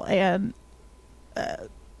maniacal and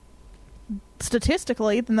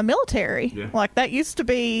statistically than the military. Yeah. Like that used to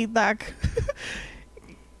be like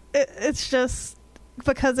it's just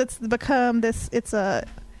because it's become this. It's a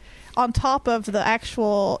on top of the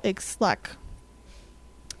actual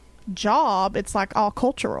job. It's like all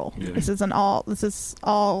cultural. Yeah. This is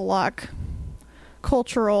all like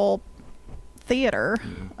cultural theater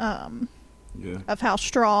of how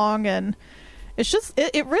strong, and it's just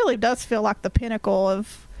it really does feel like the pinnacle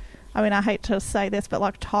of, I mean, I hate to say this, but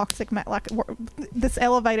like this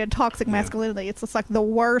elevated toxic masculinity. It's just like the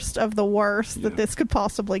worst of the worst that this could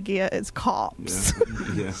possibly get is cops.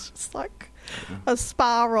 Yeah. It's just like a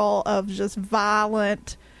spiral of just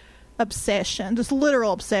violent obsession, just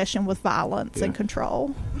literal obsession with violence and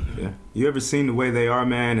control. Yeah. You ever seen the way they are,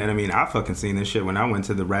 man? And I mean, I fucking seen this shit when I went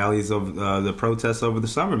to the rallies of the protests over the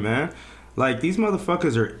summer, man. Like, these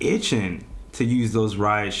motherfuckers are itching to use those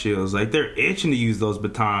riot shields. Like, they're itching to use those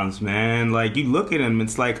batons, man. Like, you look at them,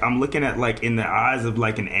 it's like I'm looking at, like, in the eyes of,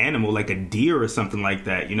 like, an animal, like a deer or something like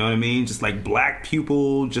that. You know what I mean? Just, like, black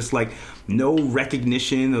pupil, just, like, no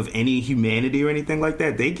recognition of any humanity or anything like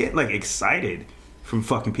that. They get, like, excited from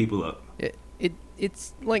fucking people up.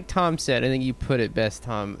 It's like Tom said. I think you put it best,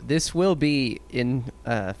 Tom. This will be in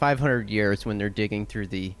 500 years when they're digging through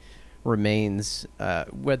the remains,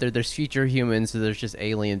 whether there's future humans or there's just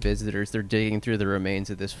alien visitors. They're digging through the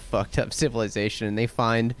remains of this fucked up civilization, and they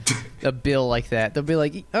find a bill like that. They'll be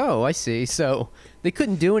like, "Oh, I see." So they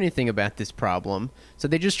couldn't do anything about this problem, so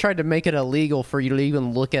they just tried to make it illegal for you to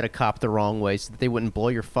even look at a cop the wrong way, so that they wouldn't blow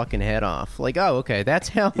your fucking head off. Like, oh, okay, that's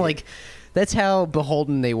how that's how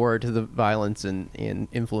beholden they were to the violence and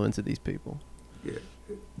influence of these people.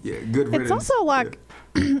 Yeah, good riddance. It's also like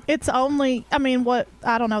it's only, I mean, what,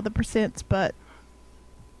 I don't know the percents, but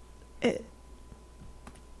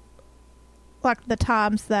like the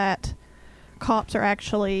times that cops are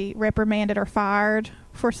actually reprimanded or fired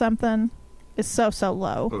for something is so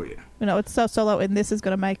low. Oh yeah. You know, it's so low, and this is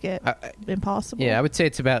going to make it impossible. Yeah, I would say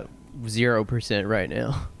it's about 0% right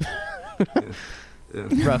now.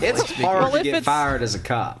 Roughly It's speaking. hard to if get it's- fired as a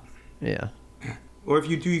cop. Yeah. Or if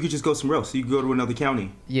you do, you could just go somewhere else. You could go to another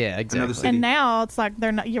county. Yeah, exactly. Another city. And now it's like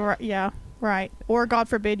they're not. You're right. Yeah, right. Or God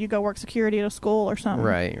forbid you go work security at a school or something.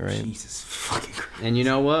 Right. Jesus fucking Christ. And you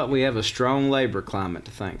know what? We have a strong labor climate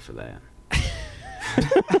to thank for that.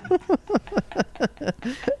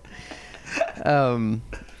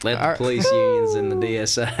 Let the police unions and the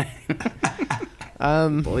DSA.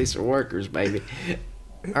 Police are workers, baby.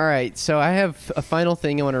 All right, so I have a final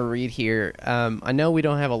thing I want to read here. I know we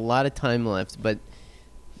don't have a lot of time left, but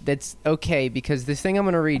that's okay because this thing I'm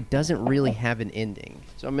going to read doesn't really have an ending.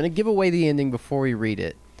 So I'm going to give away the ending before we read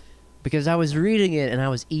it because I was reading it and I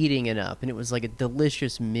was eating it up, and it was like a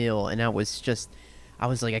delicious meal, and I was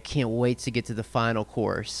like, I can't wait to get to the final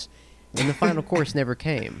course. And the final course never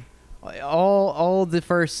came. All the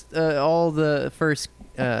first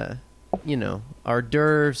you know, hors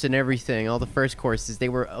d'oeuvres and everything, all the first courses, they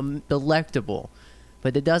were delectable,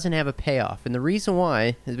 but it doesn't have a payoff. And the reason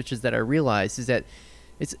why, which is that I realized, is that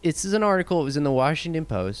it's an article. It was in the Washington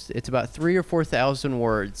Post. It's about 3,000 or 4,000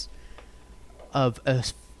 words of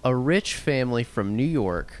a rich family from New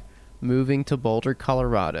York moving to Boulder,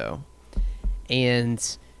 Colorado,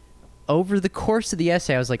 and over the course of the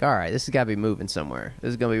essay, I was like, all right, this has got to be moving somewhere. This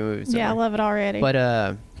is going to be moving somewhere. Yeah, I love it already.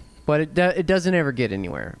 But it doesn't ever get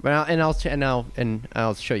anywhere. But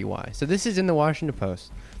I'll show you why. So this is in the Washington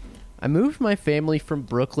Post. I moved my family from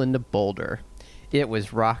Brooklyn to Boulder. It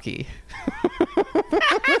was rocky.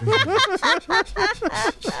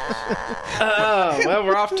 Well,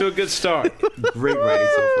 we're off to a good start. Great writing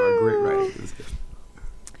so far. Great writing.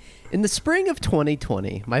 In the spring of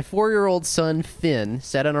 2020, my 4-year-old son Finn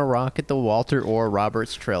sat on a rock at the Walter Orr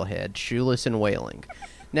Roberts trailhead, shoeless and wailing.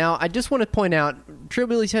 Now, I just want to point out,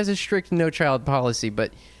 Trillbillies has a strict no-child policy,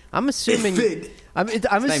 but I'm assuming I'm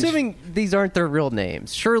assuming these aren't their real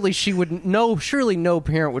names. Surely surely no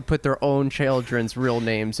parent would put their own children's real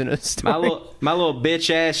names in a story. My little bitch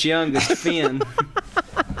ass youngest Finn.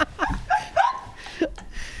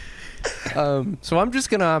 So I'm just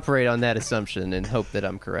going to operate on that assumption and hope that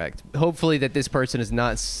I'm correct. Hopefully that this person is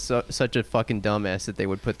not such a fucking dumbass that they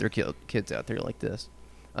would put their kids out there like this.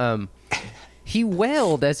 He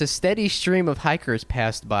wailed as a steady stream of hikers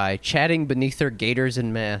passed by, chatting beneath their gaiters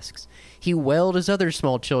and masks. He wailed as other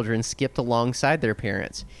small children skipped alongside their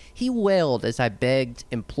parents. He wailed as I begged,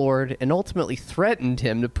 implored, and ultimately threatened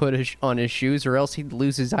him to put on his shoes or else he'd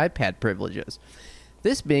lose his iPad privileges.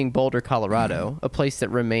 This being Boulder, Colorado, a place that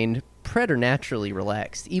remained preternaturally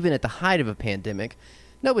relaxed, even at the height of a pandemic,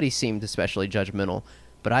 nobody seemed especially judgmental,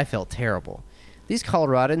 but I felt terrible. These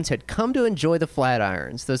Coloradans had come to enjoy the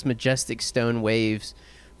Flatirons, those majestic stone waves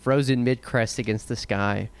frozen mid-crest against the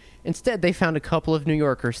sky. Instead, they found a couple of New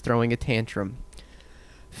Yorkers throwing a tantrum.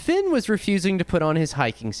 Finn was refusing to put on his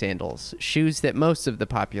hiking sandals, shoes that most of the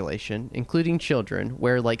population, including children,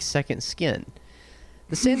 wear like second skin.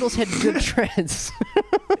 The sandals had good treads.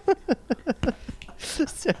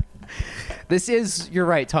 You're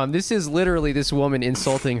right, Tom. This is literally this woman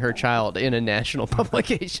insulting her child in a national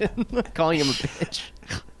publication, calling him a bitch.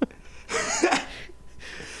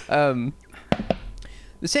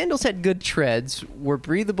 The sandals had good treads, were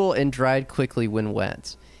breathable, and dried quickly when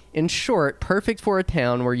wet. In short, perfect for a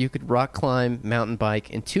town where you could rock climb, mountain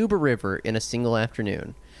bike, and tube a river in a single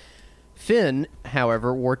afternoon. Finn,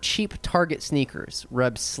 however, wore cheap Target sneakers,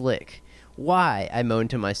 rubbed slick. Why, I moaned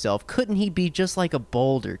to myself, couldn't he be just like a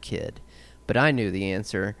Boulder kid? But I knew the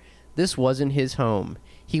answer. This wasn't his home.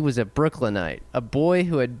 He was a Brooklynite, a boy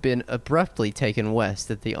who had been abruptly taken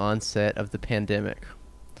west at the onset of the pandemic.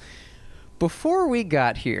 Before we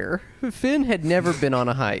got here, Finn had never been on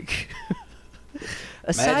a hike.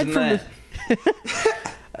 Aside Imagine from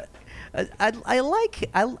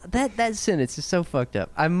that sentence is so fucked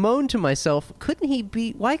up. I moaned to myself,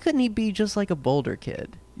 why couldn't he be just like a Boulder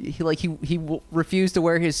kid? He refused to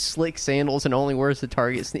wear his slick sandals and only wears the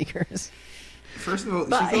Target sneakers. First of all,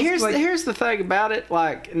 But here's the thing about it.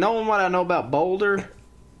 Like, knowing what I know about Boulder,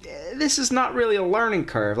 this is not really a learning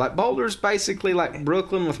curve. Like, Boulder's basically like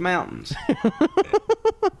Brooklyn with mountains.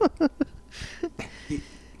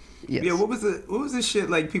 Yes. Yeah, what was the shit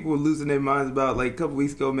like people were losing their minds about like a couple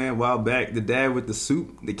weeks ago, man, a while back? The dad with the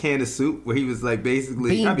soup, the can of soup, where he was like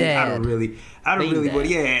basically, Bean I don't Dad. really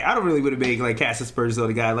want to make like cast aspersions on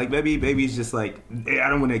the guy. Like maybe he's just like, I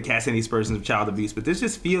don't want to cast any aspersions of child abuse, but this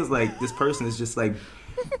just feels like this person is just like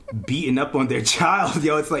beating up on their child.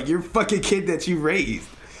 Yo, it's like your fucking kid that you raised.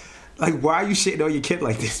 Like, why are you shitting on your kid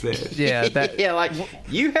like this, man? Yeah, Yeah, like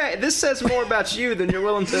this says more about you than you're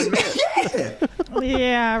willing to admit. Yeah.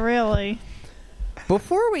 Yeah, really.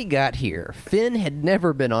 Before we got here, Finn had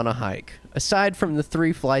never been on a hike. Aside from the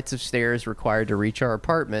 3 flights of stairs required to reach our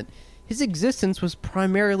apartment, his existence was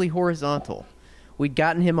primarily horizontal. We'd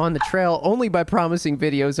gotten him on the trail only by promising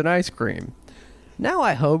videos and ice cream. Now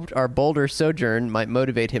I hoped our Boulder sojourn might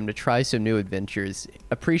motivate him to try some new adventures,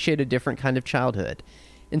 appreciate a different kind of childhood.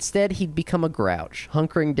 Instead, he'd become a grouch,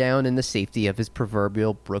 hunkering down in the safety of his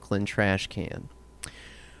proverbial Brooklyn trash can.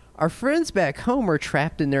 Our friends back home were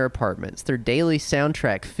trapped in their apartments, their daily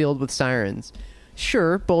soundtrack filled with sirens.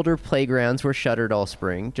 Sure, Boulder playgrounds were shuttered all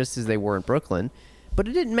spring, just as they were in Brooklyn, but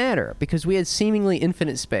it didn't matter because we had seemingly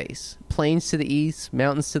infinite space. Plains to the east,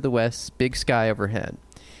 mountains to the west, big sky overhead.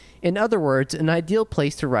 In other words, an ideal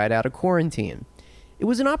place to ride out a quarantine. It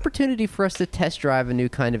was an opportunity for us to test drive a new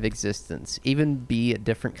kind of existence, even be a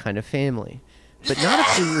different kind of family. But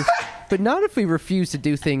not if we refuse to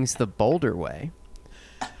do things the Boulder way.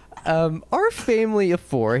 Our family of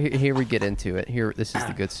 4, here we get into it. Here, this is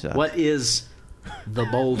the good stuff. What is the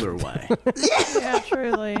Boulder way? Yeah,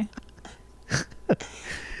 truly.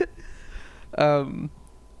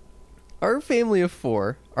 Our family of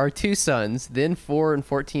 4, our 2 sons, then 4 and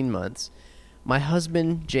 14 months, my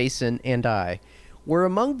husband, Jason, and I, were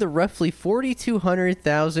among the roughly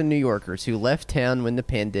 4,200,000 New Yorkers who left town when the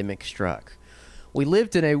pandemic struck. We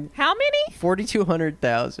lived in a How many?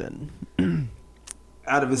 4,200,000.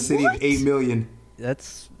 Out of a city of 8 million.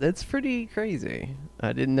 That's pretty crazy.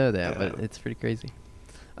 I didn't know that, but it's pretty crazy.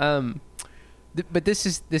 But this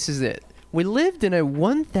is it. We lived in a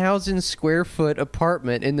 1,000 square foot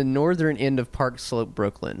apartment in the northern end of Park Slope,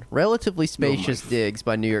 Brooklyn. Relatively spacious digs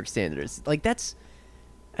by New York standards. Like that's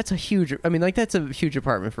a huge. I mean, like that's a huge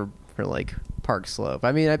apartment for like Park Slope.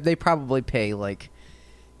 I mean, they probably pay like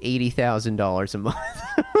 $80,000 a month.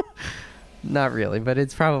 Not really, but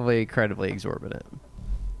it's probably incredibly exorbitant.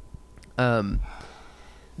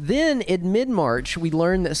 Then in mid-March, we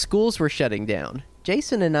learned that schools were shutting down.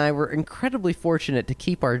 Jason and I were incredibly fortunate to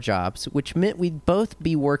keep our jobs, which meant we'd both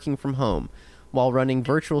be working from home while running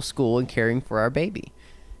virtual school and caring for our baby.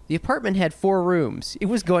 The apartment had 4 rooms. It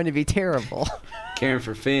was going to be terrible. Caring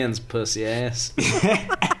for Finn's pussy ass.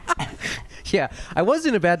 Yeah, I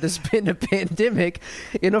wasn't about to spend a pandemic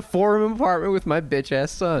in a 4-room apartment with my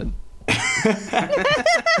bitch-ass son.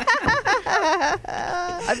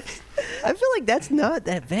 I feel like that's not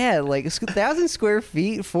that bad. Like 1,000 square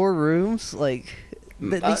feet, 4 rooms. Like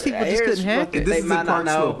these people just couldn't hack it. This They is might in not Park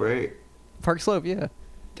know. Slope, right? Park Slope, yeah.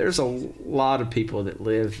 There's a lot of people that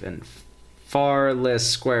live in far less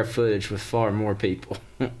square footage with far more people.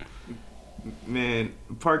 Man,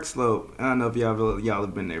 Park Slope. I don't know if y'all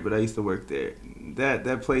have been there, but I used to work there.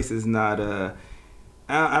 That place is not.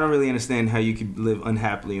 I don't really understand how you could live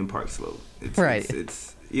unhappily in Park Slope. It's, Right.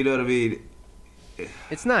 It's you know what I mean.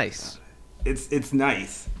 It's nice. It's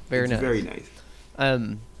nice. Very it's nice. Very nice.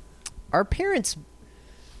 Our parents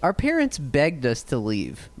begged us to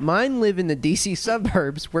leave. Mine live in the DC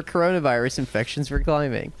suburbs where coronavirus infections were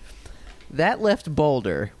climbing. That left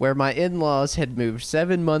Boulder, where my in-laws had moved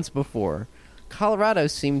 7 months before. Colorado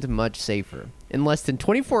seemed much safer. In less than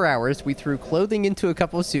 24 hours, we threw clothing into a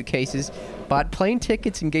couple of suitcases, bought plane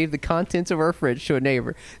tickets, and gave the contents of our fridge to a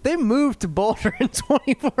neighbor. They moved to Boulder in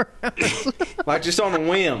 24 hours. Like just on a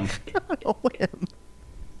whim. On a whim.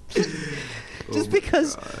 Just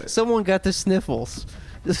because someone got the sniffles.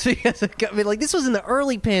 Just because it got me, like, this was in the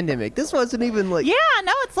early pandemic. This wasn't even like. Yeah, I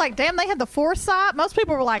know. It's like, damn, they had the foresight. Most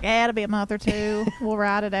people were like, it'll be a month or two. We'll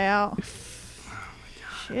ride it out.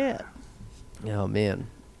 Shit. Oh, man.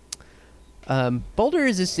 Boulder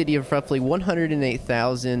is a city of roughly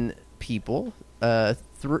 108,000 people,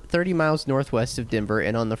 30 miles northwest of Denver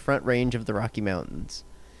and on the front range of the Rocky Mountains.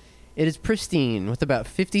 It is pristine, with about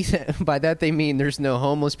 50... by that they mean there's no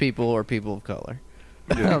homeless people or people of color.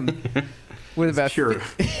 With about Pure.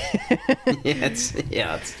 It's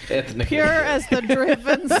ethnic. Pure as the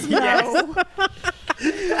driven snow.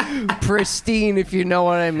 Pristine, if you know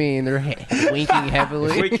what I mean. They're winking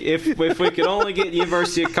heavily. If we could only get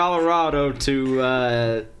University of Colorado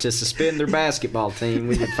to suspend their basketball team,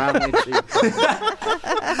 we would finally achieve.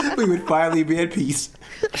 We would finally be at peace.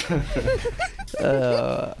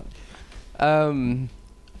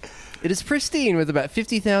 It is pristine with about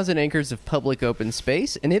 50,000 acres of public open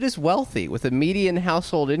space, and it is wealthy with a median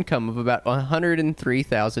household income of about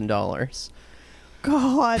 $103,000.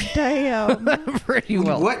 God damn. Pretty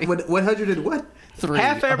wealthy. What 100 and what?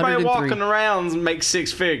 Half everybody 103. walking around makes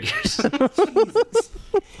six figures.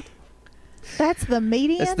 That's the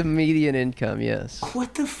median? That's the median income, yes.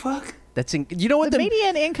 What the fuck? You know what The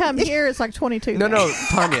median income here is like 22. No,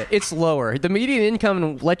 Tanya, it's lower. The median income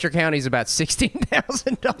in Letcher County is about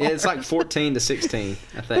 $16,000. Yeah, it's like 14 to 16,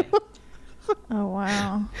 I think. Oh,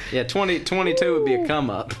 wow. Yeah, 22 would be a come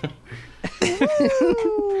up.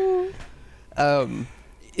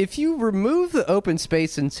 If you remove the open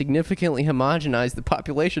space and significantly homogenize the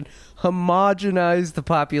population,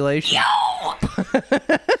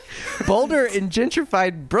 Boulder and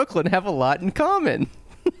gentrified Brooklyn have a lot in common.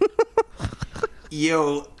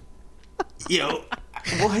 Yo,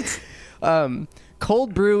 what?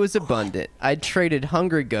 Cold brew is abundant. I'd traded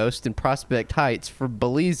Hungry Ghost in Prospect Heights for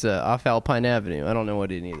Beliza off Alpine Avenue. I don't know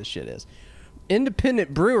what any of this shit is.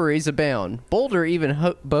 Independent breweries abound. Boulder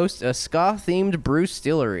even boasts a ska-themed brew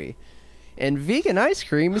distillery. And vegan ice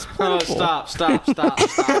cream is Oh, plentiful. stop.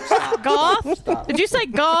 Goth? Stop. Did you say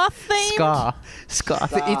goth themed? Ska.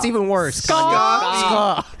 It's even worse.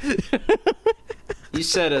 Ska. You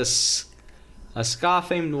said a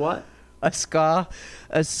ska-themed what? A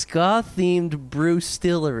ska-themed brew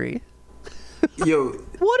distillery. Yo,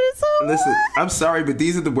 What is it? listen, I'm sorry, but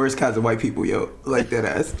these are the worst kinds of white people, yo. Like that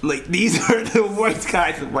ass. Like, these are the worst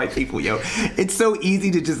kinds of white people, yo. It's so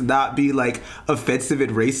easy to just not be, like, offensive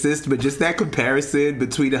and racist, but just that comparison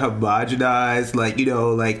between a homogenized, like, you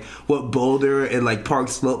know, like, what Boulder and, like, Park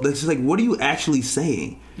Slope, that's just like, what are you actually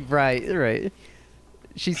saying? Right.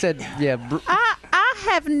 She said, yeah. I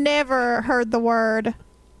have never heard the word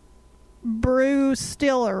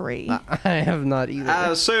brew-stillery. I have not either.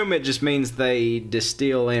 I assume it just means they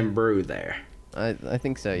distill and brew there. I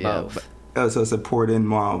think so, yeah. Both. Oh, so it's a port and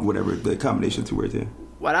mom, whatever the combination two words here.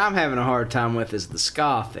 What I'm having a hard time with is the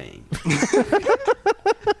ska thing.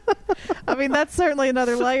 I mean, that's certainly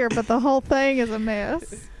another layer, but the whole thing is a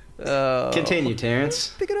mess. Continue,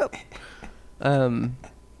 Terrence. Pick it up.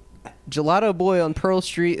 Gelato Boy on Pearl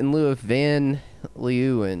Street in lieu of Van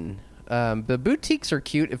Leeuwen. The boutiques are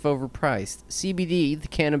cute if overpriced. CBD, the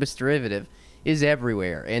cannabis derivative, is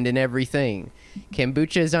everywhere and in everything.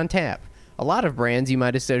 Kombucha is on tap. A lot of brands you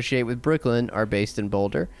might associate with Brooklyn are based in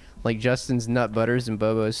Boulder, like Justin's Nut Butters and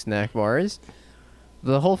Bobo's Snack Bars.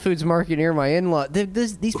 The Whole Foods market near my in-law.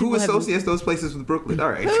 These people Who have- associates those places with Brooklyn? All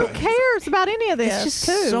right. Who cares about any of this? It's just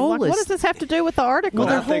too? Like, soulless. what does this have to do with the article?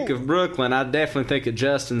 When I think of Brooklyn, I definitely think of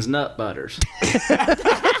Justin's Nut Butters.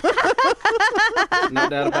 No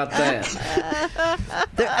doubt about that.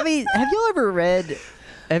 I mean, have y'all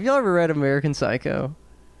ever read American Psycho?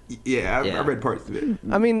 Yeah, Yeah. I read parts of it.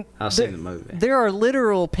 I mean, I've seen the movie. There are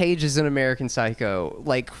literal pages in American Psycho.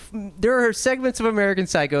 Like, there are segments of American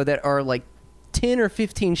Psycho that are like 10 or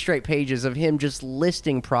 15 straight pages of him just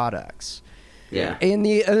listing products. Yeah. And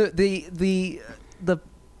the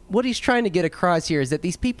what he's trying to get across here is that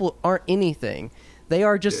these people aren't anything. They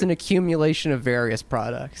are just an accumulation of various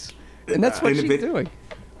products. And that's what And she's doing.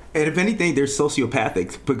 And if anything, they're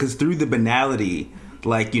sociopathic because through the banality,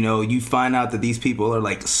 like, you know, you find out that these people are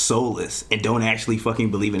like soulless and don't actually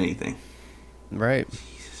fucking believe in anything. Right.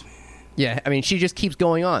 Jesus, man. Yeah, I mean, she just keeps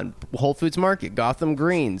going on. Whole Foods Market, Gotham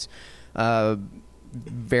Greens,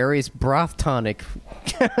 various broth tonic.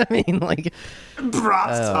 I mean, like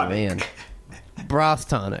Broth tonic. Man, broth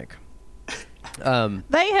tonic.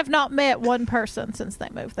 They have not met one person since they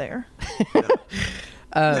moved there.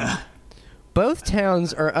 Both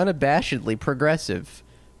towns are unabashedly progressive.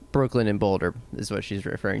 Brooklyn and Boulder is what she's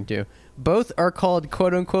referring to. Both are called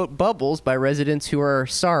quote-unquote bubbles by residents who are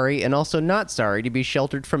sorry and also not sorry to be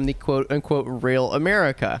sheltered from the quote-unquote real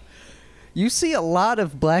America. You see a lot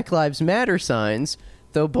of Black Lives Matter signs,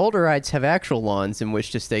 though Boulderites have actual lawns in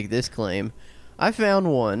which to stake this claim. I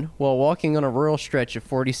found one while walking on a rural stretch of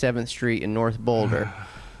 47th Street in North Boulder.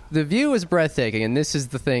 The view is breathtaking, and this is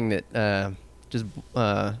the thing that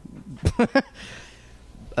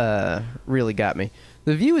really got me.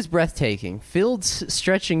 The view is breathtaking. Fields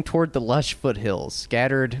stretching toward the lush foothills,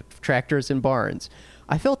 scattered tractors and barns.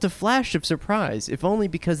 I felt a flash of surprise, if only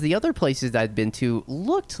because the other places I'd been to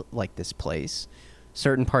looked like this place.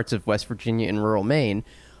 Certain parts of West Virginia and rural Maine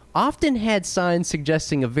often had signs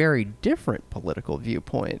suggesting a very different political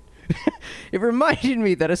viewpoint. It reminded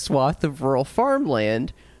me that a swath of rural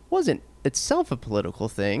farmland wasn't itself a political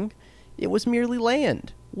thing. It was merely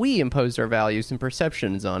land. We imposed our values and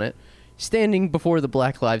perceptions on it. Standing before the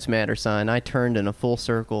Black Lives Matter sign, I turned in a full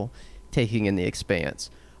circle, taking in the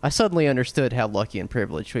expanse. I suddenly understood how lucky and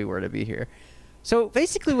privileged we were to be here. So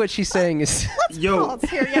basically what she's saying is... Pause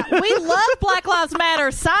here, yeah. We love Black Lives Matter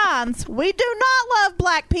signs. We do not love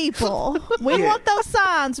black people. We want those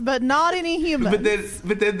signs, but not any humans.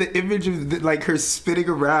 But then the image of like her spinning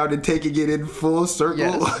around and taking it in full circle,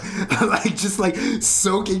 yes. Like just like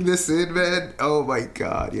soaking this in, man. Oh my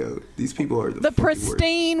god, yo, these people are the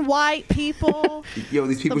pristine worst. White people. Yo,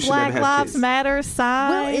 these people the should Black never have Lives kids. Matter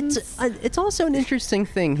signs. Well, it's also an interesting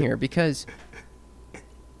thing here because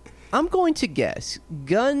I'm going to guess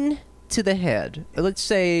gun to the head. Let's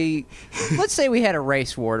say we had a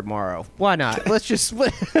race war tomorrow. Why not? Let's just Why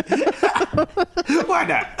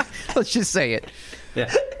not? let's just say it.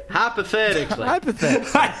 Yeah. Hypothetically.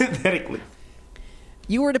 Hypothetically.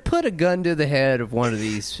 You were to put a gun to the head of one of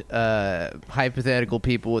these hypothetical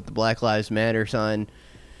people with the Black Lives Matter sign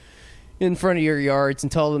in front of your yards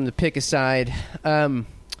and tell them to pick a side.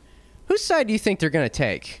 Whose side do you think they're going to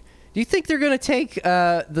take? Do you think they're going to take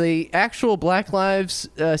the actual Black Lives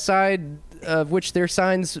side of which their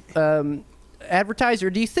signs advertise, or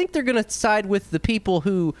do you think they're going to side with the people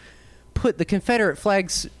who put the Confederate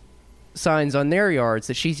flags signs on their yards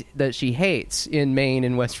that she hates in Maine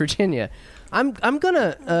and West Virginia? I'm going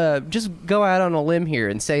to just go out on a limb here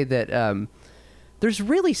and say that there's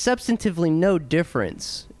really substantively no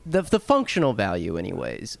difference, the functional value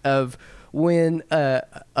anyways, of when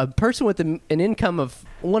a person with an income of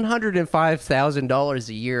 $105,000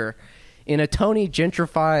 a year in a Tony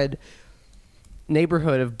gentrified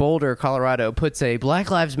neighborhood of Boulder, Colorado, puts a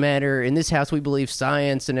Black Lives Matter, in this house we believe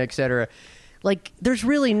science, and etc. Like, there's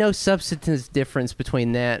really no substantive difference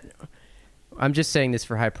between that. I'm just saying this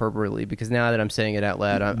for hyperbole because now that I'm saying it out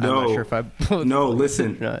loud, I'm not sure if I... No,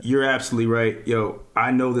 listen, you're absolutely right. Yo,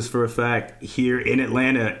 I know this for a fact. Here in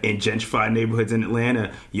Atlanta, in gentrified neighborhoods in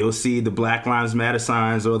Atlanta, you'll see the Black Lives Matter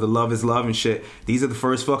signs or the Love is Love and shit. These are the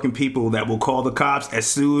first fucking people that will call the cops as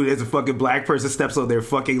soon as a fucking black person steps on their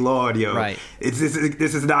fucking lawn, yo. Right. This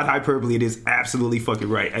is not hyperbole. It is absolutely fucking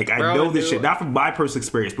right. Like, I know this shit, not from my personal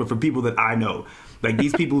experience, but from people that I know. Like,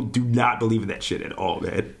 these people do not believe in that shit at all,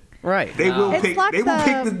 man. Right. They will pick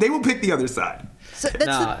the other side. So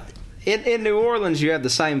that's in New Orleans, you have the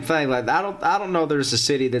same thing. Like I don't know. There's a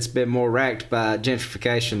city that's been more racked by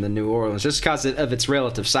gentrification than New Orleans, just because of its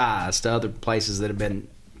relative size to other places that have been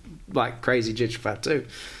like crazy gentrified too.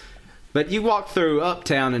 But you walk through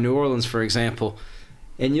Uptown in New Orleans, for example,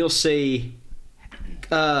 and you'll see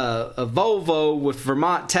a Volvo with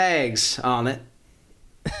Vermont tags on it,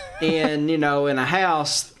 and in a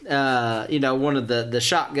house. One of the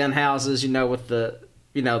shotgun houses, with the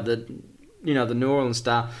New Orleans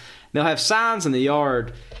style. They'll have signs in the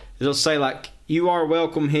yard. They'll say like, "You are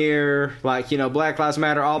welcome here," like Black Lives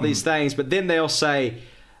Matter, all these things. But then they'll say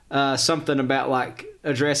something about like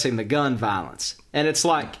addressing the gun violence, and it's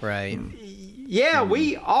like, right? Yeah,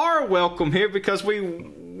 we are welcome here because we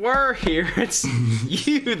were here. It's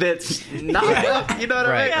you that's not welcome. You know what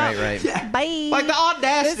I mean? Right. Yeah. Bye. Like the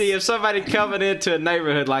audacity of somebody coming into a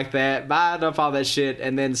neighborhood like that, buying up all that shit,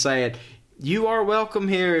 and then saying, "You are welcome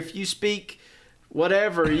here if you speak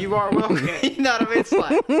whatever, you are welcome. You know what I mean? It's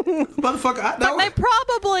like, Motherfucker, I know. But they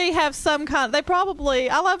probably have some kind.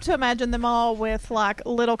 I love to imagine them all with like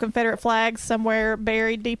little Confederate flags somewhere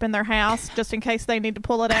buried deep in their house, just in case they need to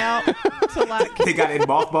pull it out. To like They got it in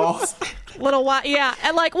mothballs. little white, yeah,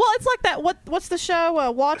 and like, well, it's like that. What's the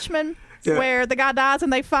show, Watchmen? Yeah. Where the guy dies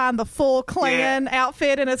and they find the full Klan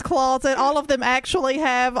outfit in his closet. All of them actually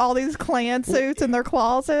have all these Klan suits in their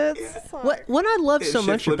closets. It's like- What I love so Shit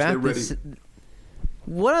much flips, about they're this, ready.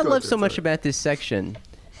 what I Go love ahead, so much sorry. about this section,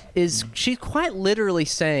 is she's quite literally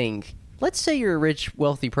saying, let's say you're a rich,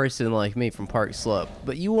 wealthy person like me from Park Slope,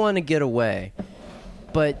 but you want to get away,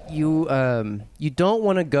 but you don't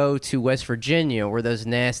want to go to West Virginia where those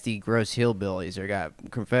nasty, gross hillbillies are got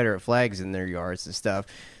Confederate flags in their yards and stuff.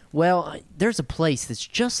 Well, there's a place that's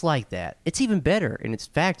just like that. It's even better, and in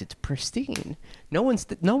fact, it's pristine. No one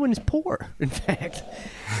is poor, in fact,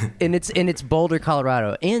 and it's Boulder,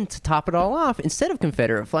 Colorado. And to top it all off, instead of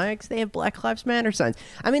Confederate flags, they have Black Lives Matter signs.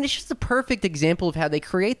 I mean, it's just a perfect example of how they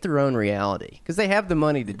create their own reality because they have the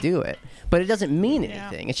money to do it, but it doesn't mean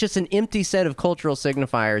anything. It's just an empty set of cultural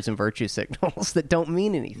signifiers and virtue signals that don't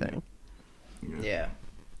mean anything. yeah.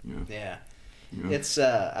 It's,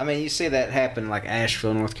 I mean, you see that happen like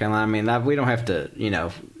Asheville, North Carolina. I mean, we don't have to,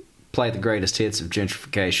 play the greatest hits of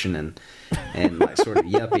gentrification and like sort of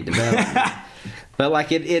yuppie development. But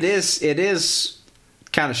like it is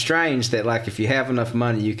kind of strange that like if you have enough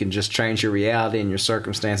money, you can just change your reality and your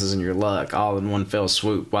circumstances and your luck all in one fell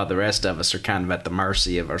swoop, while the rest of us are kind of at the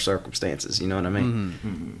mercy of our circumstances. You know what I mean?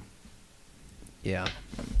 Mm-hmm. Yeah.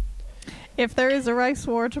 if there is a race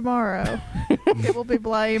war tomorrow, it will be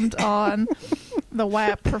blamed on the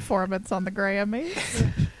WAP performance on the Grammys.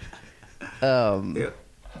 Yeah.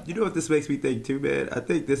 You know what this makes me think too, man? I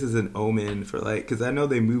think this is an omen for like, because I know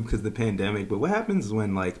they moved because of the pandemic, but what happens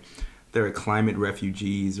when like there are climate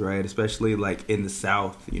refugees, right? Especially like in the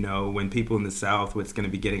South, when people in the South, it's going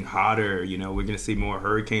to be getting hotter, we're going to see more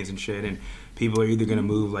hurricanes and shit, and people are either going to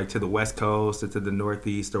move like to the West Coast or to the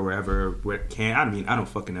Northeast or wherever. I don't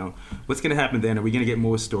fucking know. What's going to happen then? Are we going to get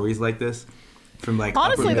more stories like this? From like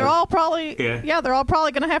Honestly, they're all probably Yeah.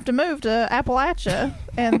 going to have to move to Appalachia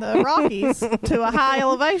and the Rockies to a high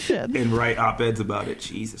elevation. and write op-eds about it.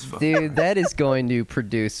 Jesus fuck. Dude, that is going to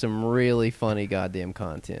produce some really funny goddamn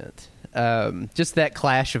content. Just that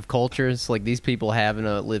clash of cultures, like these people having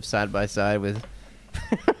to live side by side with.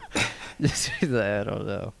 I don't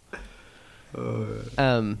know.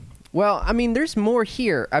 Well, I mean, there's more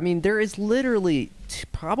here. I mean, there is literally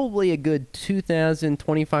probably a good 2,000,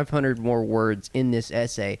 2,500 more words in this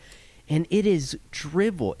essay, and it is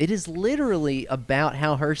drivel. It is literally about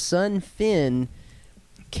how her son Finn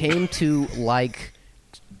came to like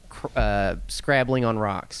scrabbling on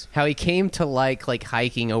rocks. How he came to like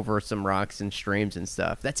hiking over some rocks and streams and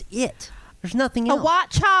stuff. That's it. There's nothing A else. white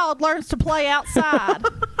child learns to play outside.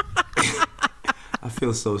 I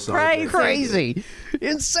feel so sorry. Crazy.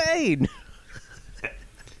 Insane.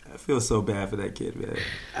 I feel so bad for that kid, man.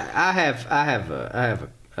 I have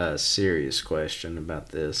a serious question about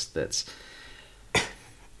this. That's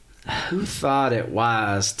who thought it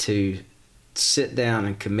wise to sit down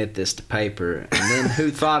and commit this to paper, and then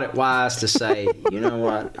who thought it wise to say, you know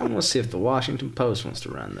what, I'm gonna see if the Washington Post wants to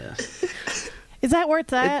run this. Is that where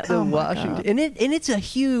it's at? The Oh my Washington, God. and it's a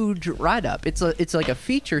huge write up. It's like a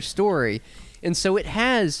feature story, and so it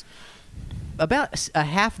has about a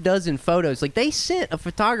half dozen photos. Like they sent a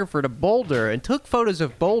photographer to Boulder and took photos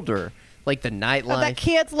of Boulder, like the Oh, nightlife. that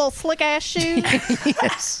kid's little slick ass shoes.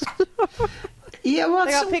 Yes. Yeah,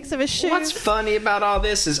 They got pics of his shoes. What's funny about all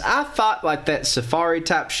this is I thought like that safari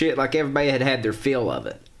type shit, like everybody had their feel of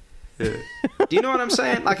it. Yeah. Do you know what I'm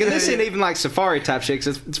saying? Like, and this ain't even like safari type shit,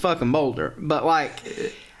 'cause it's fucking Boulder. But like,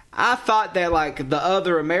 I thought that like the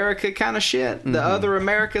other America kind of shit, the other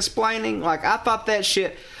America splaining, like I thought that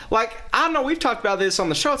shit. Like, I don't know, we've talked about this on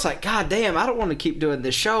the show. It's like, God damn, I don't want to keep doing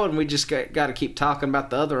this show, and we just got to keep talking about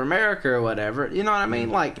the other America or whatever. You know what I mean?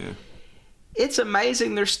 Like, it's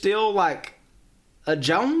amazing there's still like a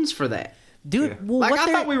Jones for that. Dude, Yeah. well, Like, what I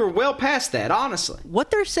they're- thought we were well past that, honestly.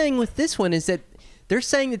 what they're saying with this one is that they're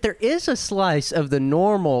saying that there is a slice of the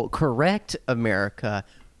normal, correct America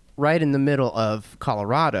right in the middle of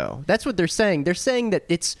Colorado. That's what they're saying. They're saying that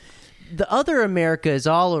it's the other America is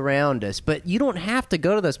all around us, but you don't have to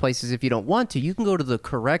go to those places if you don't want to. You can go to the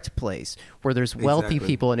correct place where there's wealthy Exactly.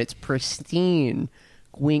 people and it's pristine.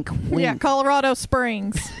 Wink, wink. Yeah, Colorado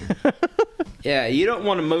Springs. Yeah, you don't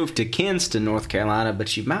want to move to Kinston, North Carolina,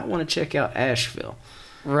 but you might want to check out Asheville.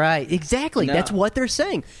 Right, exactly. No. That's what they're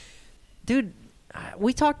saying. Dude,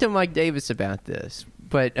 we talked to Mike Davis about this,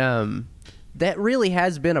 but that really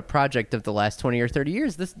has been a project of the last 20 or 30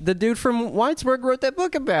 years. The dude from Whitesburg wrote that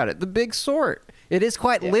book about it, The Big Sort. It is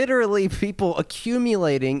quite literally people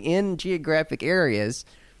accumulating in geographic areas.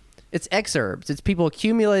 It's exurbs. It's people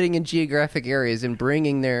accumulating in geographic areas and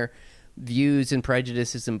bringing their views and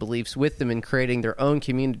prejudices and beliefs with them and creating their own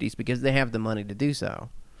communities because they have the money to do so.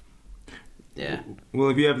 Yeah. Well,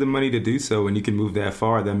 if you have the money to do so and you can move that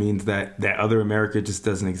far, that means that other America just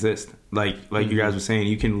doesn't exist. Like you guys were saying,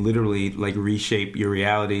 you can literally like reshape your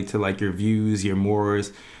reality to like your views, your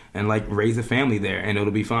mores, and like raise a family there, and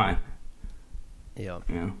it'll be fine. Yeah.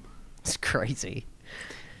 You know? It's crazy.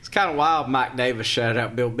 It's kind of wild Mike Davis shouted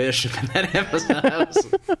out Bill Bishop in that episode. That was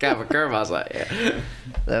kind of a curve. I was like, yeah.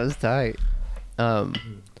 That was tight.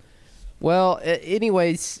 Well,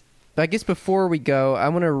 anyways, I guess before we go, I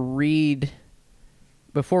want to read...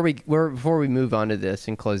 Before we move on to this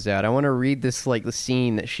and close out, I want to read this like the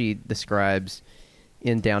scene that she describes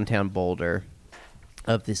in downtown Boulder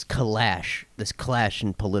of this clash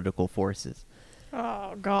in political forces.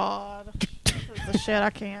 Oh, God. This is the shit I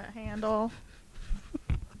can't handle.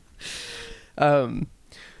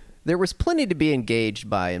 There was plenty to be engaged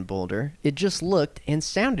by in Boulder. It just looked and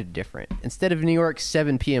sounded different. Instead of New York's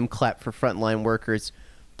 7 p.m. clap for frontline workers,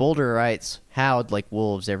 Boulderites howled like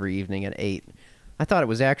wolves every evening at 8. I thought it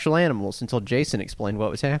was actual animals until Jason explained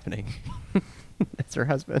what was happening. That's her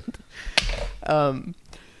husband.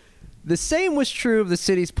 The same was true of the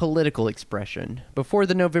city's political expression. Before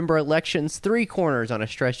the November elections, 3 corners on a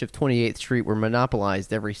stretch of 28th Street were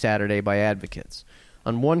monopolized every Saturday by advocates.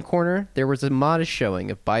 On one corner, there was a modest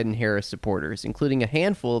showing of Biden-Harris supporters, including a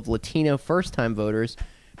handful of Latino first-time voters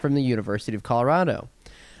from the University of Colorado.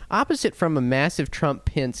 Opposite from a massive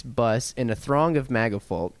Trump-Pence bus and a throng of MAGA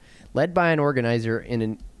folk, led by an organizer in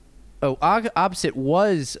an... Oh, opposite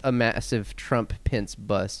was a massive Trump-Pence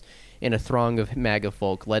bus in a throng of MAGA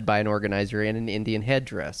folk, led by an organizer in an Indian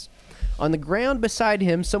headdress. On the ground beside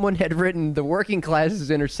him, someone had written, "The working class is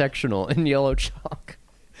intersectional," in yellow chalk.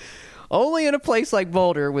 Only in a place like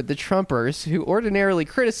Boulder would the Trumpers, who ordinarily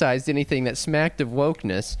criticized anything that smacked of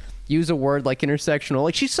wokeness, use a word like intersectional.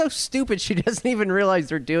 Like, she's so stupid she doesn't even realize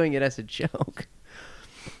they're doing it as a joke.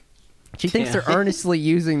 She thinks they're earnestly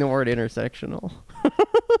using the word intersectional.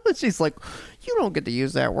 She's like, you don't get to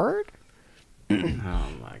use that word. Oh,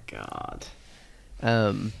 my God.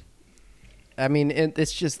 I mean,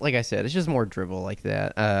 it's just, like I said, it's just more drivel like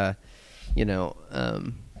that.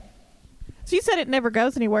 So you said it never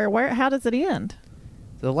goes anywhere. How does it end?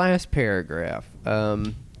 The last paragraph.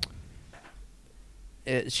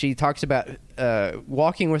 She talks about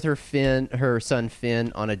walking with her son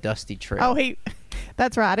Finn on a dusty trail. Oh,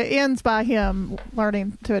 that's right. It ends by him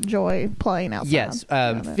learning to enjoy playing outside. Yes.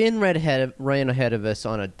 Finn ran ahead of us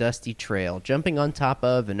on a dusty trail, jumping on top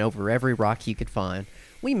of and over every rock he could find.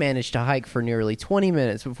 We managed to hike for nearly 20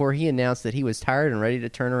 minutes before he announced that he was tired and ready to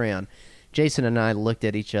turn around. Jason and I looked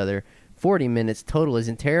at each other. 40 minutes total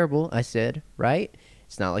isn't terrible, I said, right?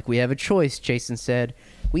 It's not like we have a choice, Jason said.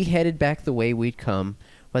 We headed back the way we'd come.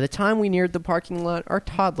 By the time we neared the parking lot, our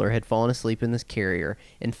toddler had fallen asleep in this carrier,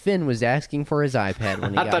 and Finn was asking for his iPad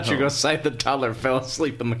when he got home. I thought you were going to say the toddler fell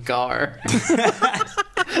asleep in the car.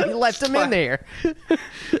 He left him in there.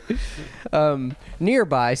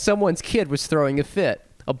 Nearby, someone's kid was throwing a fit.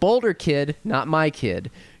 A Boulder kid, not my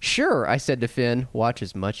kid. Sure, I said to Finn, watch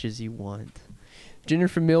as much as you want.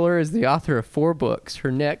 Jennifer Miller is the author of 4 books.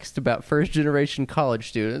 Her next, about first-generation college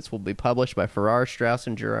students, will be published by Farrar, Straus,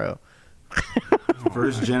 and Giroux.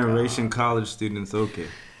 First-generation college students, okay.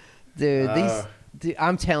 Dude,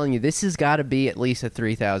 I'm telling you, this has got to be at least a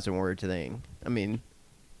 3,000-word thing. I mean,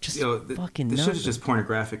 just fucking this nuts. shit is just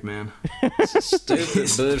pornographic, man.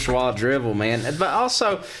 Stupid bourgeois drivel, man. But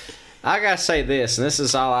also, I got to say this, and this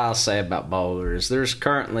is all I'll say about Boulder, is there's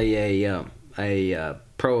currently a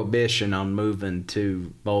prohibition on moving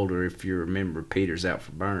to Boulder, if you remember Peter's Out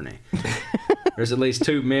for Bernie. There's at least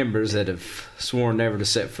 2 members that have sworn never to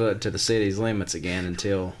set foot to the city's limits again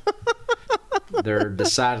until their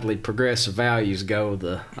decidedly progressive values go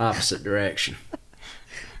the opposite direction.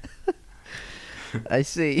 I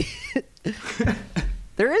see.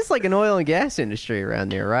 There is like an oil and gas industry around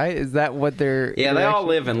there, right? Is that what they're... Yeah, they all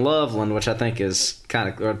live in Loveland, which I think is kind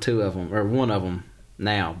of... Or 2 of them, or 1 of them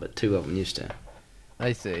now, but 2 of them used to.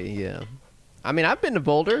 I see, yeah. I mean, I've been to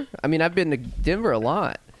Boulder. I mean, I've been to Denver a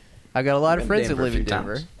lot. I got a lot of friends that live in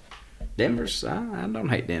Denver. Denver's... I don't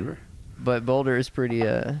hate Denver. But Boulder is pretty...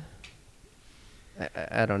 I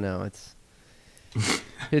don't know.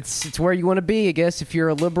 It's where you want to be, I guess, if you're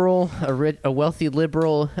a liberal, a wealthy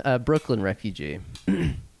liberal Brooklyn refugee.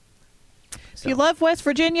 If you love West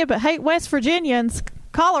Virginia but hate West Virginians,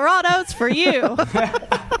 Colorado's for you.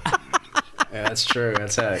 Yeah, that's true.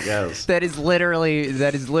 That's how it goes. That is literally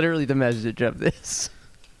the message of this.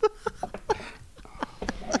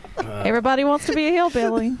 Everybody wants to be a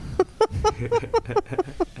hillbilly.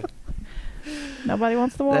 Nobody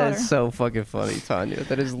wants the water. That's so fucking funny, Tanya.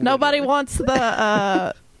 That is Nobody literally- wants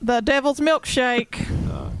the devil's milkshake.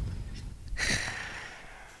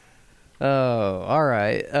 Oh, all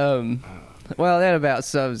right. Well, that about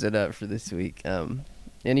sums it up for this week.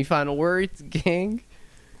 Any final words, gang?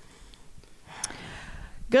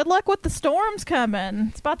 Good luck with the storms coming.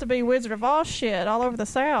 It's about to be Wizard of Oz shit all over the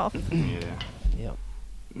South. Yeah. Yep.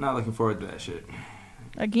 Not looking forward to that shit.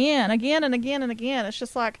 Again. It's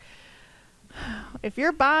just like, if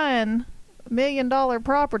you're buying $1 million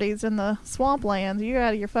properties in the swamplands, you're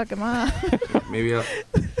out of your fucking mind. Maybe I'll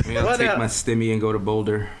What take el- my stimmy and go to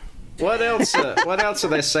Boulder. What else? What else are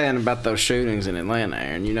they saying about those shootings in Atlanta,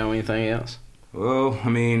 Aaron? You know anything else? Well, I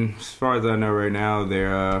mean, as far as I know right now,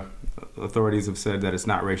 their authorities have said that it's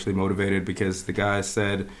not racially motivated because the guy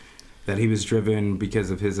said that he was driven because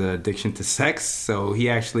of his addiction to sex. So he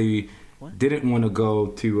actually didn't want to go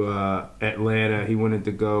to Atlanta. He wanted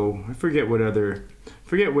to go, I forget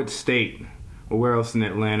what state or where else in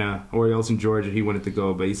Atlanta or where else in Georgia he wanted to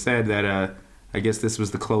go. But he said that I guess this was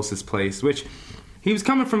the closest place, which he was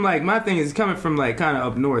coming from, like, my thing is he's coming from, like, kind of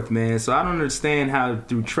up north, man. So I don't understand how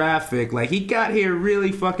through traffic, like, he got here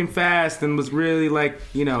really fucking fast and was really, like,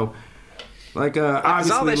 you know, like, Because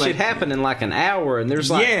obviously, all that like, shit happened in like an hour, and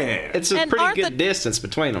there's like, Yeah. it's a And pretty aren't good the- distance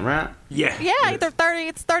between them, right? Yeah. Yeah, either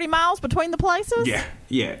 30 miles between the places. Yeah,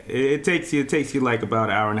 yeah. It takes you like about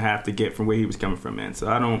an hour and a half to get from where he was coming from, man. So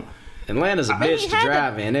I don't. Atlanta's a mean, bitch he to had to-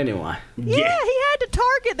 drive in anyway. Yeah, he had to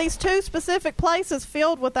target these two specific places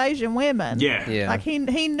filled with Asian women. Yeah. Yeah. Like he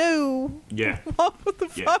knew Yeah. what the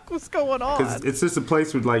Yeah. fuck was going Because on. it's just a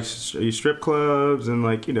place with like strip clubs and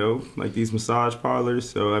like, you know, like these massage parlors.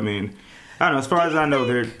 So I mean, I don't know. As far as I know,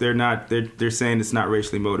 they're saying it's not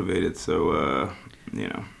racially motivated. So you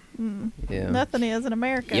know, Yeah. Nothing is in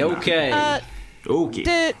America. You okay?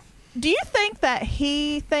 okay. Do you think that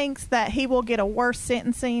he thinks that he will get a worse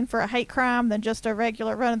sentencing for a hate crime than just a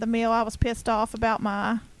regular run of the mill? I was pissed off about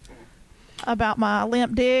my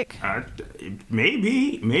limp dick.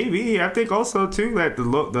 Maybe. I think also too that the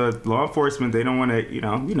law enforcement, they don't want to, you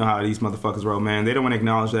know how these motherfuckers roll, man. They don't want to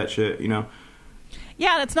acknowledge that shit, you know.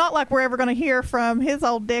 Yeah, and it's not like we're ever going to hear from his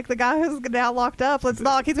old dick, the guy who's now locked up. It's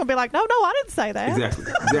not like he's going to be like, no, I didn't say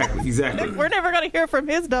that. Exactly. We're never going to hear from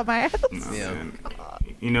his dumb ass. No, Yeah. man.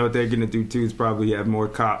 You know what they're gonna do too is probably have more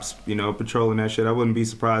cops, you know, patrolling that shit. I wouldn't be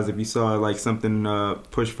surprised if you saw like something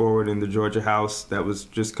pushed forward in the Georgia House that was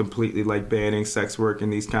just completely like banning sex work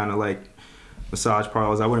in these kind of like massage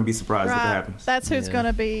parlors. I wouldn't be surprised if it happens. That's who's Yeah. going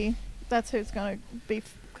to be. That's who's going to be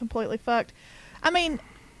completely fucked. I mean,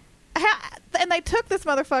 and they took this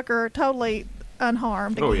motherfucker totally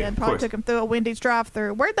unharmed again. Oh, yeah, of Probably course. took him through a Wendy's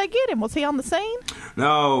drive-through. Where'd they get him? Was he on the scene?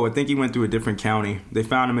 No, I think he went through a different county. They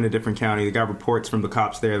found him in a different county. They got reports from the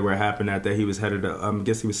cops there where it happened at that he was headed up. I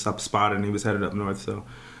guess he was spotted and he was headed up north. So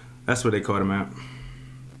that's where they caught him at.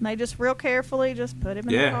 And they just real carefully just put him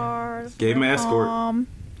in Yeah. the car. just Gave him real an escort. calm.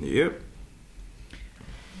 Yep.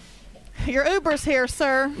 Your Uber's here,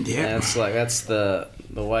 sir. Yeah. That's the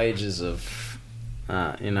wages of,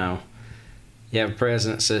 you know, you have a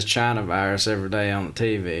president that says China virus every day on the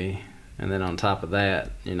TV, and then on top of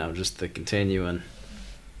that, you know, just the continuing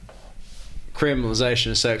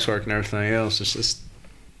criminalization of sex work and everything else. It's just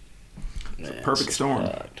perfect storm.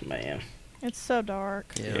 Fucked, man. It's so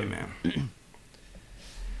dark. Yeah, man.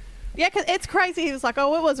 Yeah, 'cause it's crazy. He was like,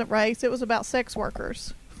 "Oh, it wasn't race. It was about sex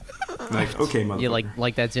workers." Like, okay, motherfucker. Yeah,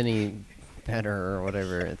 like that's any better or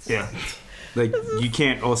whatever. It's Yeah. Like, you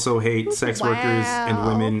can't also hate sex workers and Wow.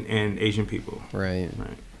 women and Asian people. right.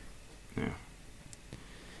 Right.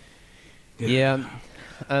 Yeah.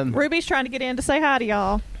 Yeah. Ruby's trying to get in to say hi to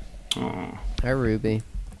y'all. Oh. Hi, Ruby.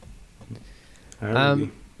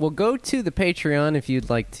 Well, go to the Patreon if you'd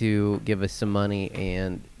like to give us some money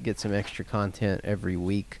and get some extra content every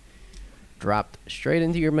week dropped straight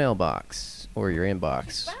into your mailbox or your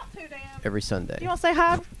inbox every Sunday. You want to say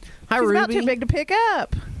hi? Hi, She's about Ruby. too big to pick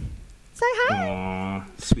up. Say hi. Aw,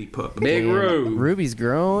 sweet pup. Big Damn, Rube. Ruby's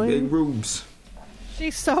growing. Big rubes.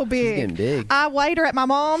 She's so She's big. getting big. I weighed her at my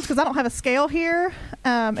mom's because I don't have a scale here,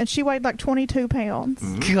 and she weighed like 22 pounds.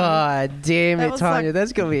 God damn That it, was Tanya. like-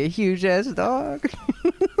 That's going to be a huge ass dog.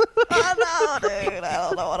 I know, dude. I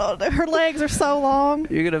don't know what I'll do. Her legs are so long.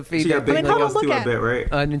 You're going to feed She that got big thing hold like on, nails look too, I at- bet, right?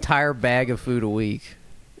 an entire bag of food a week.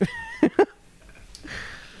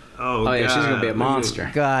 Oh yeah, she's gonna be a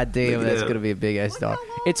monster. God damn, Look at that's that. going to be a big ass dog.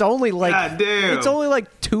 It's only like God damn. it's only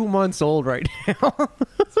like 2 months old right now.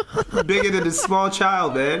 Bigger than a small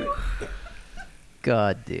child, man.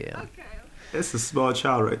 God damn. It's a small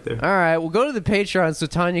child right there. All right, we'll go to the Patreon so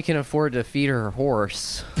Tanya can afford to feed her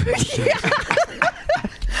horse.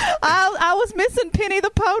 I was missing Penny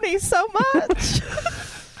the Pony so much.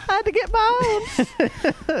 I had to get my own.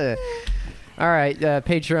 All right,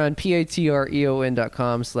 Patreon,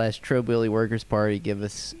 patreon.com/Trobilly Workers Party. Give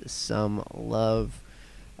us some love.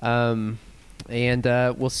 And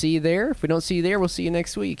we'll see you there. If we don't see you there, we'll see you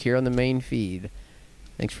next week here on the main feed.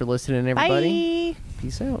 Thanks for listening, everybody. Bye.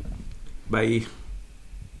 Peace out. Bye.